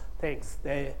of things.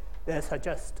 They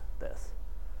suggest this.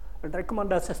 And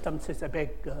recommender systems is a big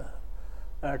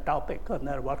topic on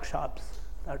their workshops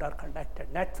that are conducted.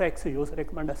 Netflix use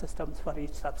recommender systems for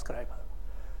each subscriber.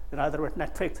 In other words,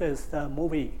 Netflix is the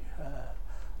movie.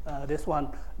 This one,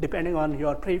 depending on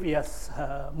your previous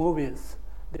movies,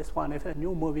 this one, if a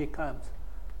new movie comes,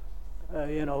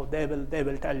 they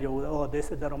will tell you, oh,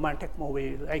 this is the romantic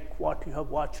movie, like what you have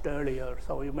watched earlier,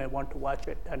 so you may want to watch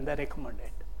it, and they recommend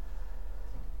it.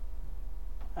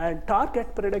 And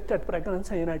Target predicted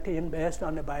pregnancy in a teen based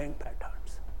on the buying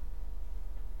patterns.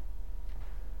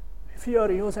 If you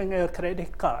are using your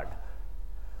credit card,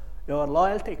 your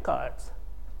loyalty cards,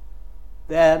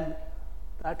 then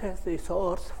that is the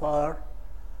source for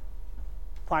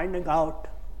finding out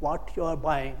what you are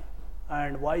buying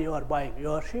and why you are buying.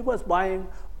 She was buying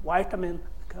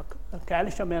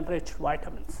calcium-enriched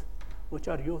vitamins, which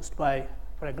are used by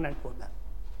pregnant women.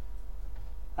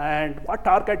 And what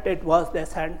Target did was they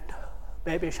sent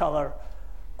baby shower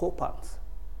coupons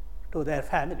to their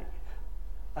family.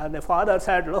 And the father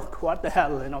said, look, what the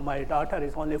hell, my daughter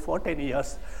is only 14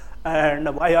 years,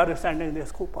 and why are you sending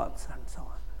these coupons, and so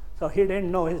on. So he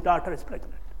didn't know his daughter is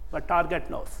pregnant, but Target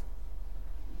knows.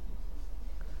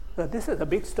 So this is a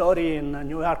big story in the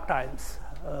New York Times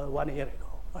 1 year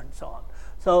ago, and so on.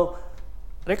 So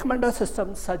recommender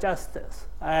systems suggest this,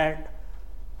 and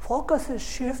focus is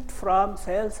shift from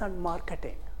sales and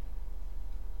marketing.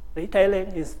 Retailing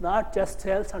is not just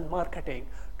sales and marketing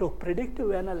to predictive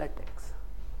analytics,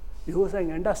 using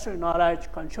industry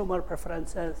knowledge, consumer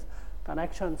preferences,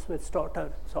 connections with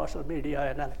social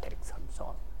media analytics, and so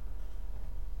on.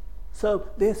 So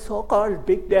this so-called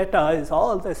big data is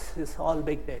all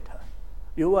big data.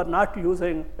 You are not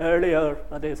using earlier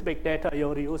this big data, you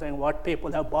are using what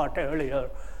people have bought earlier.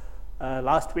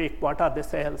 Last week, what are the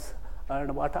sales,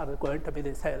 and what are going to be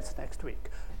the sales next week.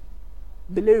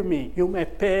 Believe me, you may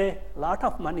pay a lot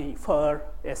of money for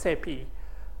SAP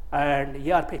and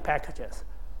ERP packages,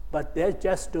 but they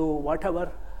just do whatever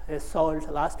is sold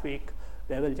last week,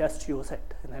 they will just use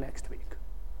it in the next week.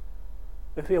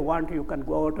 If you want, you can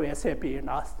go to SAP and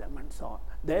ask them and so on.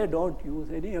 They don't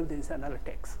use any of these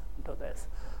analytics into this.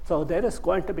 So there is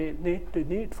going to be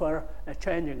need for a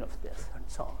changing of this and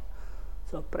so on.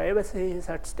 So privacy is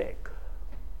at stake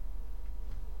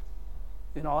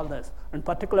in all this, and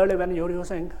particularly when you're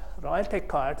using royalty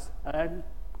cards and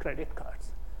credit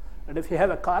cards. And if you have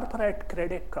a corporate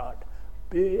credit card,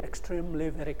 be extremely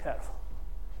very careful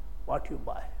what you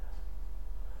buy.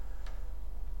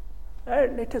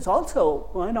 And it is also,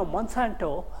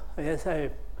 Monsanto is a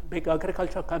big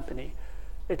agriculture company.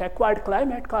 It acquired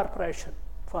Climate Corporation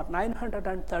for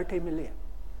 $930 million.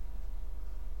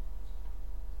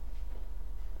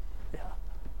 Yeah.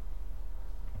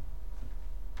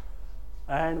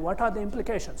 And what are the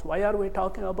implications? Why are we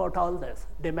talking about all this?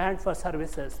 Demand for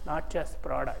services, not just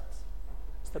products.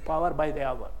 It's the power by the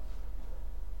hour.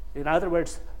 In other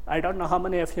words, I don't know how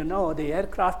many of you know, the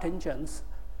aircraft engines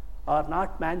are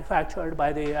not manufactured by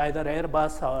either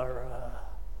Airbus or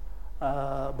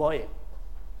Boeing.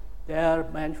 They are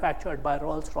manufactured by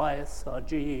Rolls-Royce or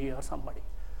GE or somebody.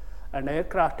 An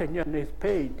aircraft engine is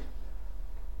paid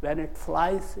when it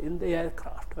flies in the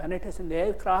aircraft. When it is in the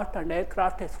aircraft and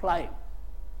aircraft is flying.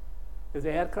 If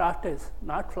the aircraft is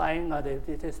not flying, or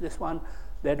it is this one,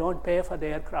 they don't pay for the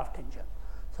aircraft engine.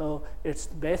 So it's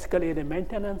basically the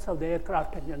maintenance of the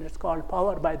aircraft engine. It's called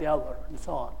power by the hour and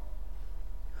so on.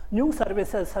 New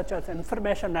services such as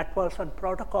information networks and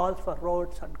protocols for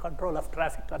roads and control of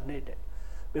traffic are needed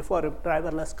before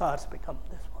driverless cars become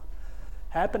this one.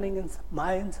 Happening in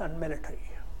mines and military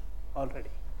already.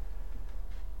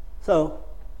 So,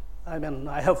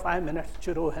 I have 5 minutes.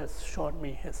 Chiru has shown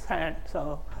me his hand.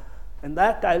 So, in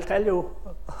that, I'll tell you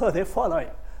the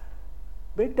following.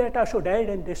 Big data should aid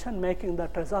in decision making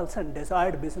that results in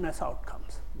desired business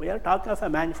outcomes. We are talking of a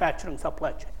manufacturing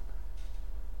supply chain.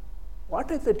 What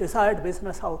is the desired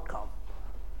business outcome?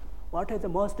 What is the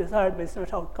most desired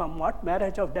business outcome? What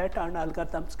marriage of data and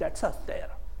algorithms gets us there?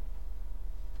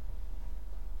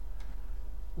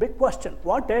 Big question.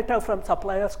 What data from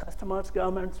suppliers, customers,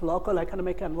 governments, local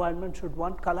economic environment should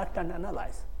one collect and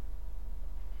analyze?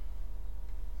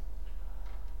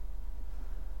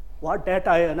 What data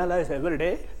I analyze every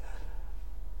day,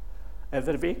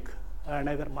 every week, and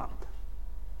every month?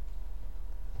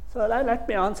 So let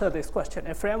me answer this question.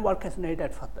 A framework is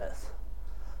needed for this.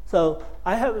 So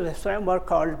I have a framework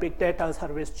called Big Data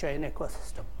Service Chain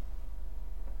Ecosystem.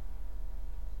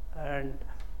 And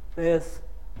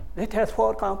it has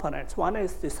 4 components. One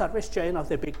is the service chain of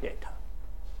the big data.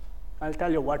 I'll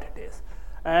tell you what it is.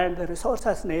 And the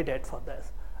resources needed for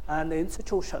this. And the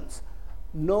institutions.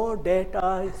 No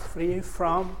data is free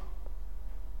from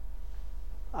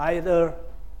either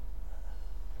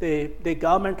the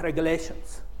government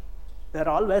regulations. They're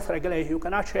always regulated. You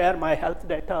cannot share my health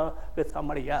data with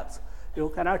somebody else. You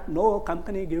cannot, no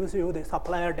company gives you the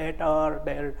supplier data or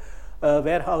their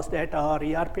warehouse data or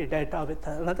ERP data with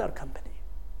another company.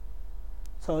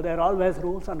 So there are always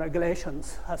rules and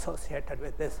regulations associated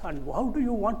with this. And how do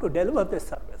you want to deliver this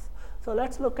service? So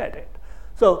let's look at it.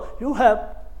 So you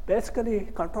have basically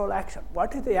control action.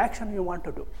 What is the action you want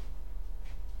to do?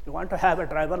 You want to have a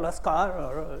driverless car,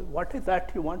 or what is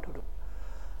that you want to do?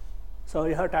 So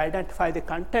you have to identify the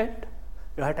content,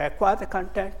 you have to acquire the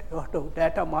content, you have to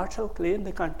data marshal, clean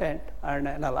the content, and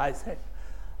analyze it.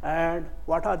 And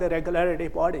what are the regulatory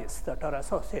bodies that are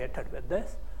associated with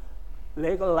this?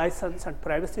 Legal license and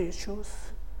privacy issues,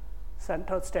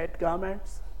 central state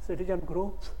governments, citizen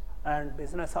groups, and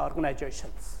business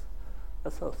organizations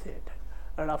associated.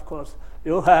 And of course,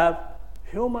 you have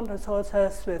human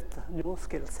resources with new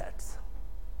skill sets.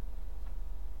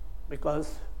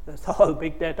 Because it's all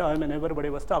big data, everybody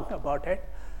was talking about it.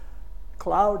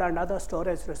 Cloud and other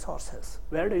storage resources.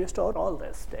 Where do you store all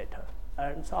this data?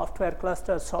 And software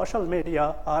clusters, social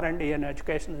media, R&D and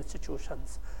education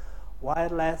institutions,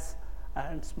 wireless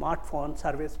and smartphone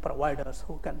service providers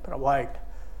who can provide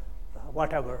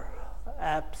whatever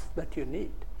apps that you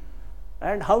need.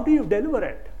 And how do you deliver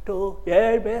it? To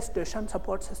AI-based decision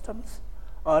support systems,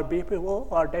 or BPO,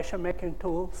 or decision-making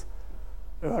tools.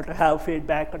 You have to have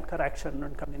feedback and correction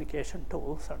and communication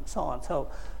tools and so on. So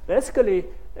basically,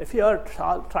 if you are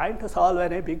trying to solve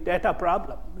any big data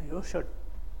problem, you should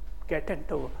get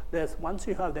into this. Once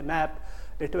you have the map,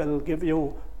 it will give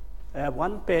you a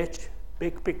one-page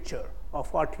big picture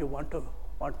of what you want to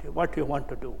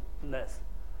do in this.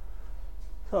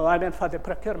 So for the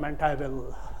procurement, I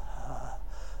will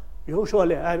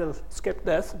usually I will skip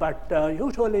this, but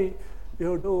usually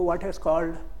you do what is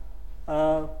called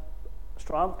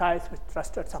strong ties with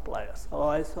trusted suppliers.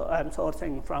 So I'm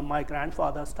sourcing from my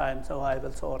grandfather's time, so I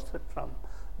will source it from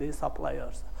these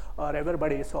suppliers. Or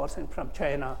everybody is sourcing from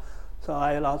China, so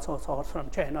I will also source from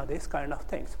China, these kind of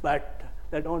things. But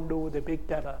they don't do the big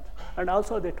data. And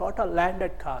also the total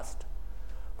landed cost.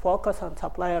 Focus on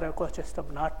supplier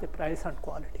ecosystem, not the price and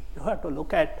quality. You have to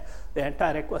look at the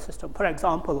entire ecosystem. For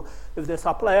example, if the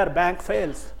supplier bank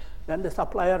fails, then the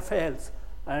supplier fails,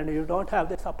 and you don't have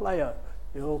the supplier,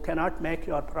 you cannot make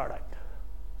your product.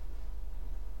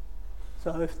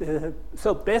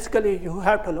 So basically, you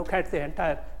have to look at the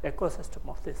entire ecosystem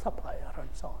of the supplier and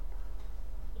so on.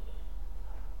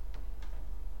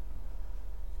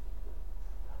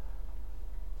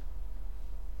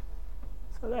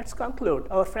 So let's conclude.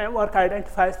 Our framework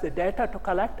identifies the data to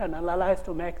collect and analyze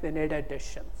to make the needed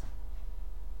decisions.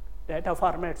 Data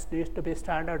formats need to be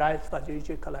standardized for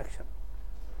GG collection.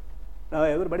 Now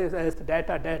everybody says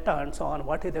data, and so on.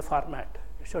 What is the format?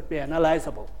 It should be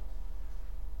analyzable.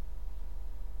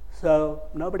 So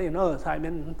nobody knows. I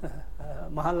mean,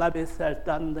 Mohan Labis has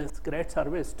done this great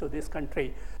service to this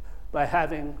country by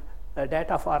having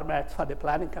data formats for the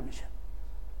Planning Commission.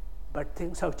 But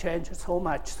things have changed so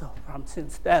much from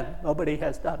since then. Nobody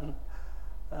has done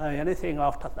anything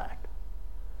after that.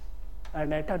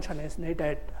 And attention is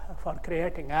needed for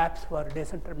creating apps for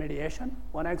disintermediation.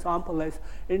 One example is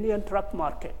Indian truck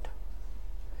market.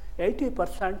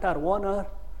 80% are owner,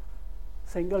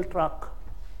 single truck,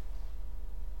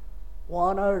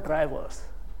 owner drivers.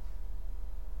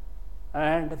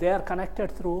 And they are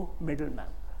connected through middlemen.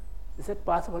 Is it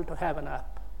possible to have an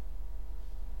app?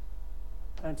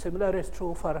 And similar is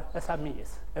true for SMEs.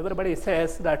 Everybody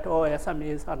says that, oh,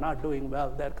 SMEs are not doing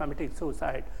well, they're committing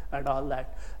suicide and all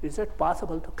that. Is it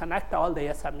possible to connect all the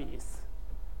SMEs?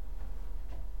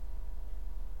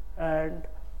 And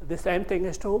the same thing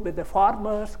is true with the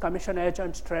farmers, commission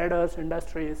agents, traders,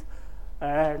 industries.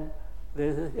 And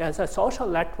as a social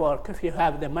network, if you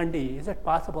have the mandi, is it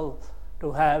possible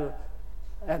to have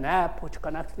an app which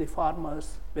connects the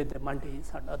farmers with the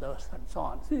mandis and others and so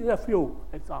on? These are a few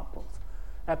examples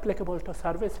applicable to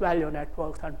service value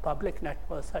networks and public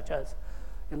networks such as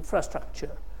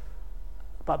infrastructure,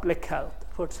 public health,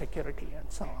 food security, and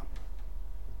so on.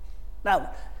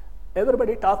 Now,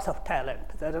 everybody talks of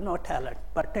talent. There is no talent.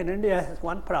 But in India, has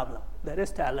one problem. There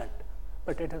is talent,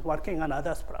 but it is working on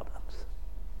others' problems.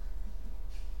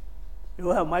 You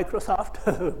have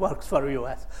Microsoft, works for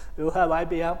US. You have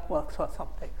IBM, works for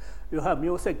something. You have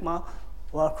Mu Sigma,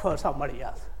 works for somebody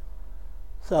else.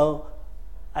 So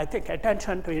I think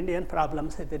attention to Indian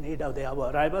problems is the need of the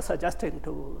hour. I was suggesting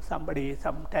to somebody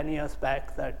some 10 years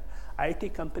back that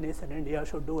IT companies in India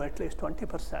should do at least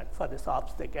 20% for the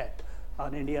jobs they get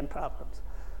on Indian problems.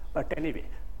 But anyway,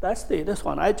 that's this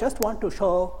one. I just want to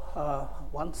show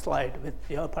one slide with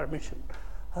your permission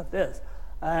of this.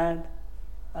 And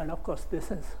of course,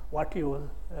 this is what you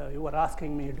were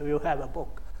asking me, do you have a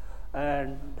book?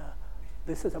 And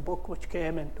this is a book which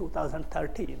came in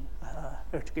 2013,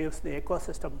 which gives the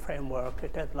ecosystem framework.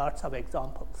 It has lots of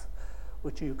examples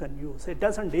which you can use. It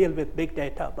doesn't deal with big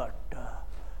data, but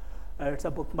it's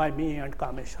a book by me and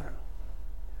Kameshwaran.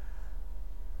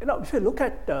 You know, if you look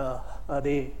at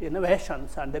the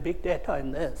innovations and the big data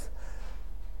in this,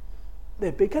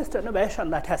 the biggest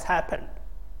innovation that has happened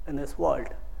in this world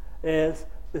is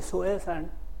the Suez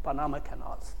and Panama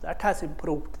canals. That has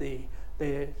improved the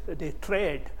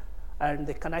trade and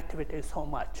the connectivity so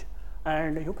much.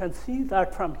 And you can see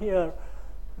that from here,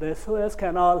 the Suez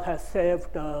Canal has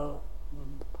saved so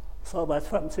much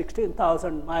from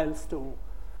 16,000 miles to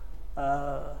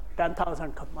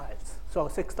 10,000 miles. So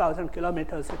 6,000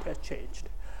 kilometers it has changed.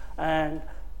 And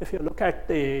if you look at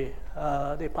the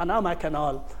Panama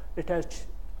Canal, it has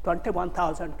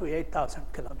 21,000 to 8,000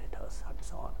 kilometers and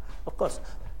so on. Of course,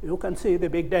 you can see the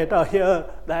big data here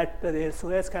that the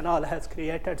Suez Canal has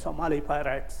created Somali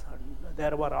pirates, and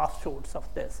there were offshoots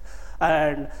of this.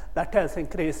 And that has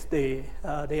increased the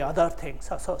other things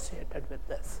associated with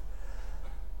this.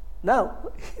 Now,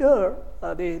 here,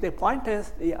 the point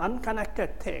is the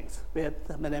unconnected things with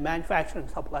the manufacturing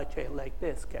supply chain like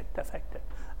this get affected.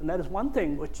 And there is one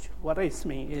thing which worries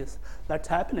me is that's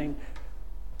happening.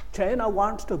 China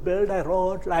wants to build a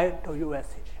road line to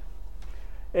USA.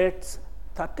 It's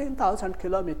 13,000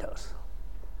 kilometers.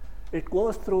 It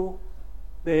goes through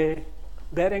the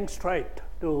Bering Strait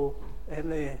to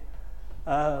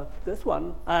this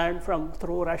one, and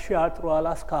through Russia, through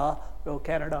Alaska, to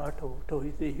Canada,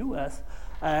 to the US,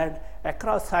 and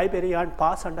across Siberia and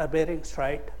pass under Bering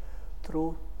Strait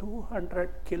through 200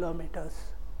 kilometers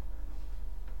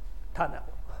tunnel.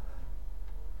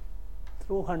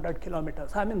 200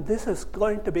 kilometers. I mean, this is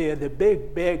going to be the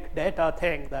big data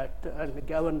thing that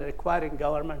requiring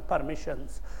government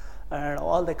permissions and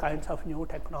all the kinds of new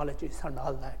technologies and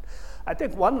all that. I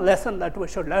think one lesson that we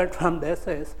should learn from this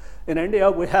is, in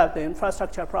India, we have the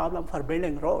infrastructure problem for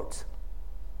building roads.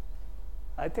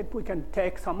 I think we can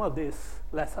take some of these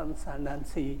lessons and then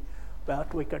see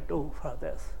what we could do for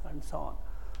this and so on.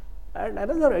 And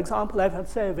another example I would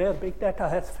say where big data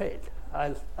has failed,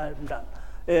 I'm done,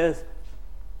 is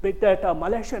big data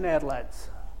Malaysian Airlines,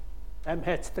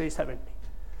 MH370.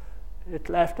 It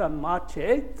left on March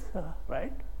 8th,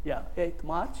 right? Yeah, 8th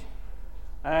March.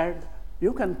 And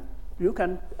you can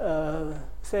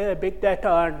say big data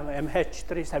on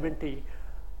MH370,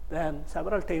 then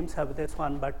several teams have this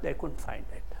one, but they couldn't find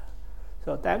it.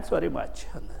 So thanks very much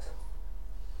on this.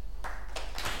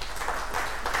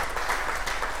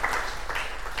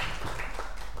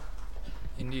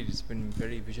 Indeed, it's been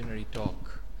very visionary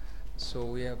talk.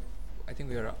 So I think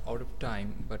we are out of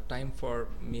time, but time for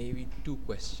maybe 2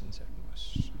 questions at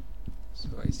most. So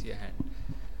I see a hand.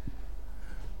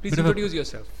 Please introduce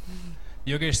yourself.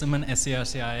 Yogesh Suman,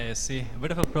 SCRC, IISc. A bit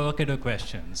of a provocative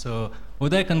question. So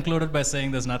Uday concluded by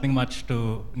saying there's nothing much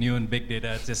to new in big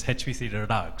data, it's just HPC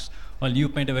redux. While you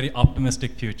paint a very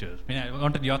optimistic future. I mean, I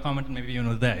wanted your comment, maybe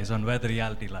even Uday's, on where the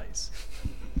reality lies.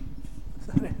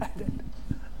 Sorry, I didn't.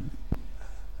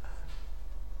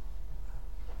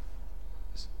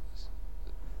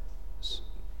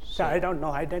 So I don't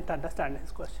know. I didn't understand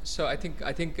his question. So I think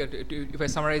if I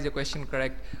summarize your question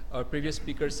correct, our previous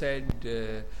speaker said,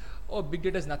 "Oh, big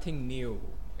data is nothing new.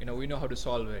 We know how to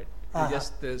solve it. It's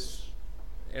just this,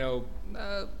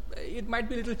 it might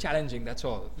be a little challenging. That's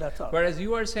all. That's all. Whereas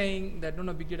you are saying that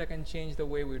no, big data can change the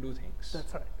way we do things.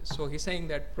 That's right. So he's saying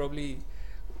that probably,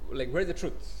 where's the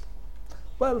truth?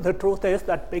 Well, the truth is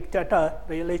that big data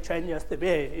really changes the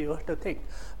way you have to think,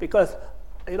 because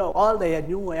all the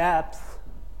new apps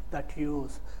that you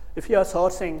use. If you are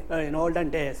sourcing in olden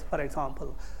days, for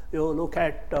example, you look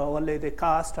at only the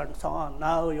cost and so on.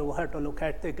 Now you have to look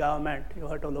at the government, you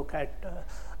have to look at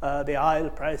the oil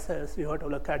prices, you have to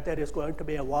look at there is going to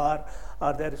be a war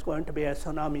or there is going to be a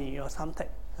tsunami or something.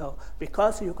 So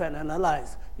because you can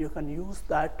analyze, you can use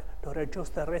that to reduce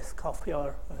the risk of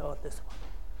your this one.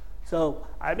 So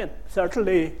I mean,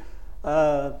 certainly,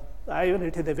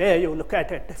 the way you look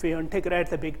at it, if you integrate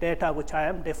the big data, which I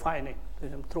am defining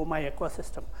through my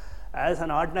ecosystem, as an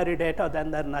ordinary data,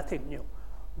 then there's nothing new.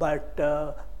 But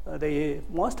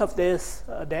most of this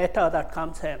data that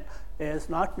comes in is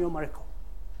not numerical.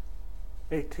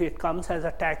 It comes as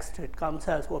a text, it comes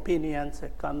as opinions,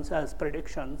 it comes as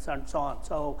predictions, and so on.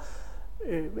 So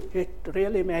it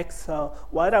really makes,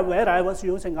 where I was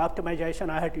using optimization,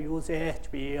 I had to use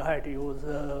AHP, I had to use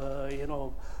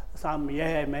some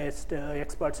AI-based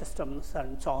expert systems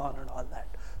and so on and all that.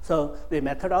 So the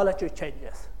methodology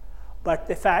changes. But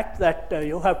the fact that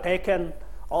you have taken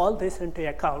all this into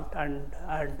account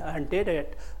and did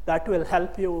it, that will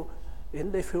help you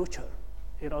in the future.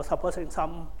 Supposing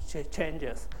some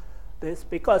changes. This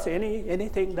because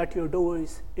anything that you do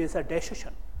is a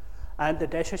decision. And the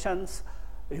decisions,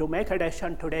 you make a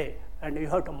decision today and you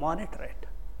have to monitor it.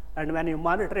 And when you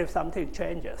monitor if something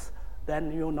changes,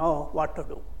 then you know what to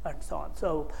do and so on.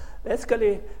 So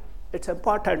basically, it's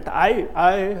important.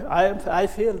 I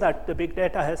feel that the big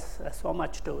data has so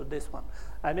much to this one.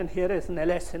 I mean, here is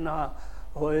Nilesh Sinha,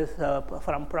 who is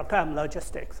from Program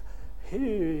Logistics.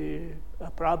 He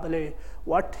probably,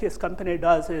 what his company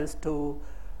does is to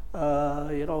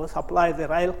supply the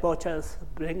rail coaches,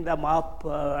 bring them up,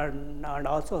 and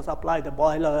also supply the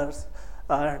boilers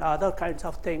and other kinds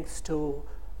of things to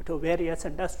various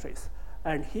industries.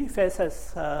 And he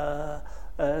faces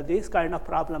these kind of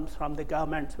problems from the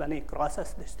governments when he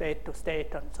crosses the state to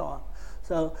state and so on.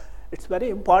 So it's very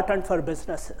important for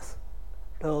businesses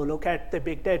to look at the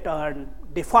big data and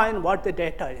define what the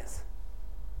data is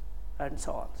and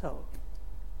so on. So,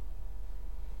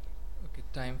 okay,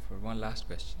 time for one last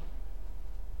question.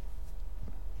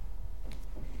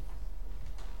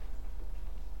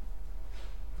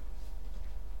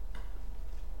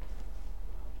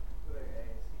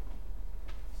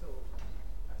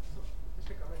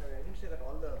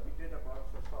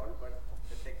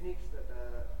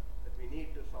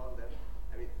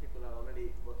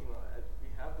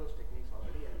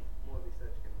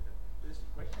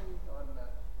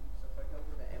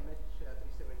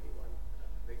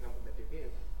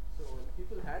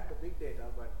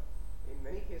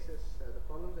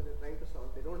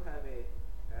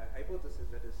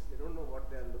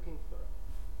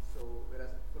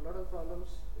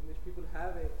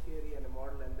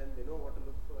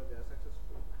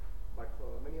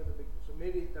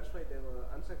 maybe that's why they were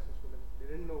unsuccessful. They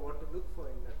didn't know what to look for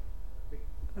in that big.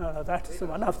 No, that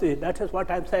is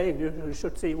what I'm saying. You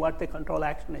should see what the control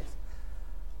action is.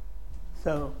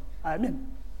 So, I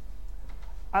mean,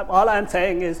 all I'm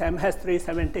saying is M has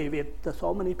 370 with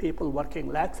so many people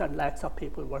working, lakhs and lakhs of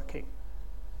people working,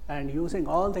 and using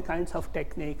all the kinds of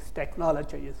techniques,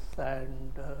 technologies,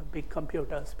 and big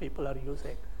computers people are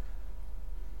using.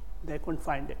 They couldn't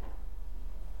find it.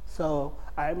 So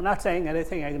I'm not saying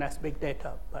anything against big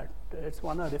data, but it's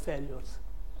one of the failures.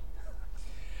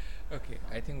 Okay,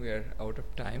 I think we are out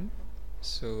of time.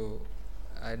 So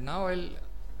now I'll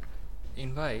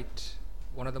invite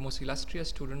one of the most illustrious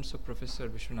students of Professor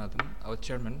Viswanadham, our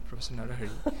chairman, Professor Narahari,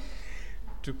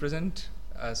 to present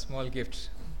a small gift.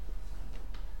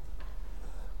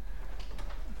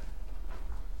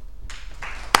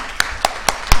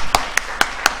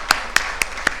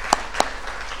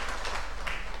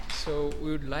 So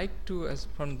we would like to, as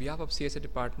from behalf of CSA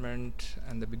department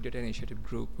and the Big Data Initiative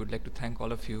group, we would like to thank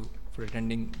all of you for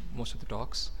attending most of the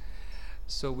talks.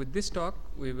 So with this talk,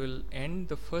 we will end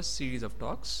the first series of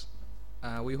talks.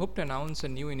 We hope to announce a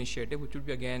new initiative, which will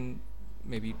be again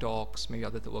maybe talks, maybe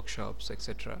other workshops,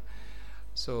 etc.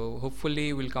 So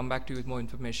hopefully we'll come back to you with more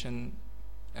information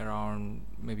around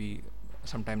maybe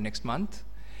sometime next month.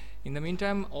 In the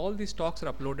meantime, all these talks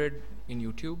are uploaded in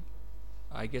YouTube.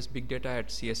 I guess Big Data at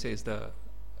CSA is the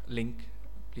link.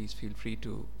 Please feel free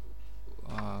to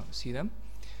see them.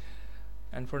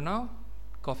 And for now,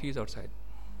 coffee is outside.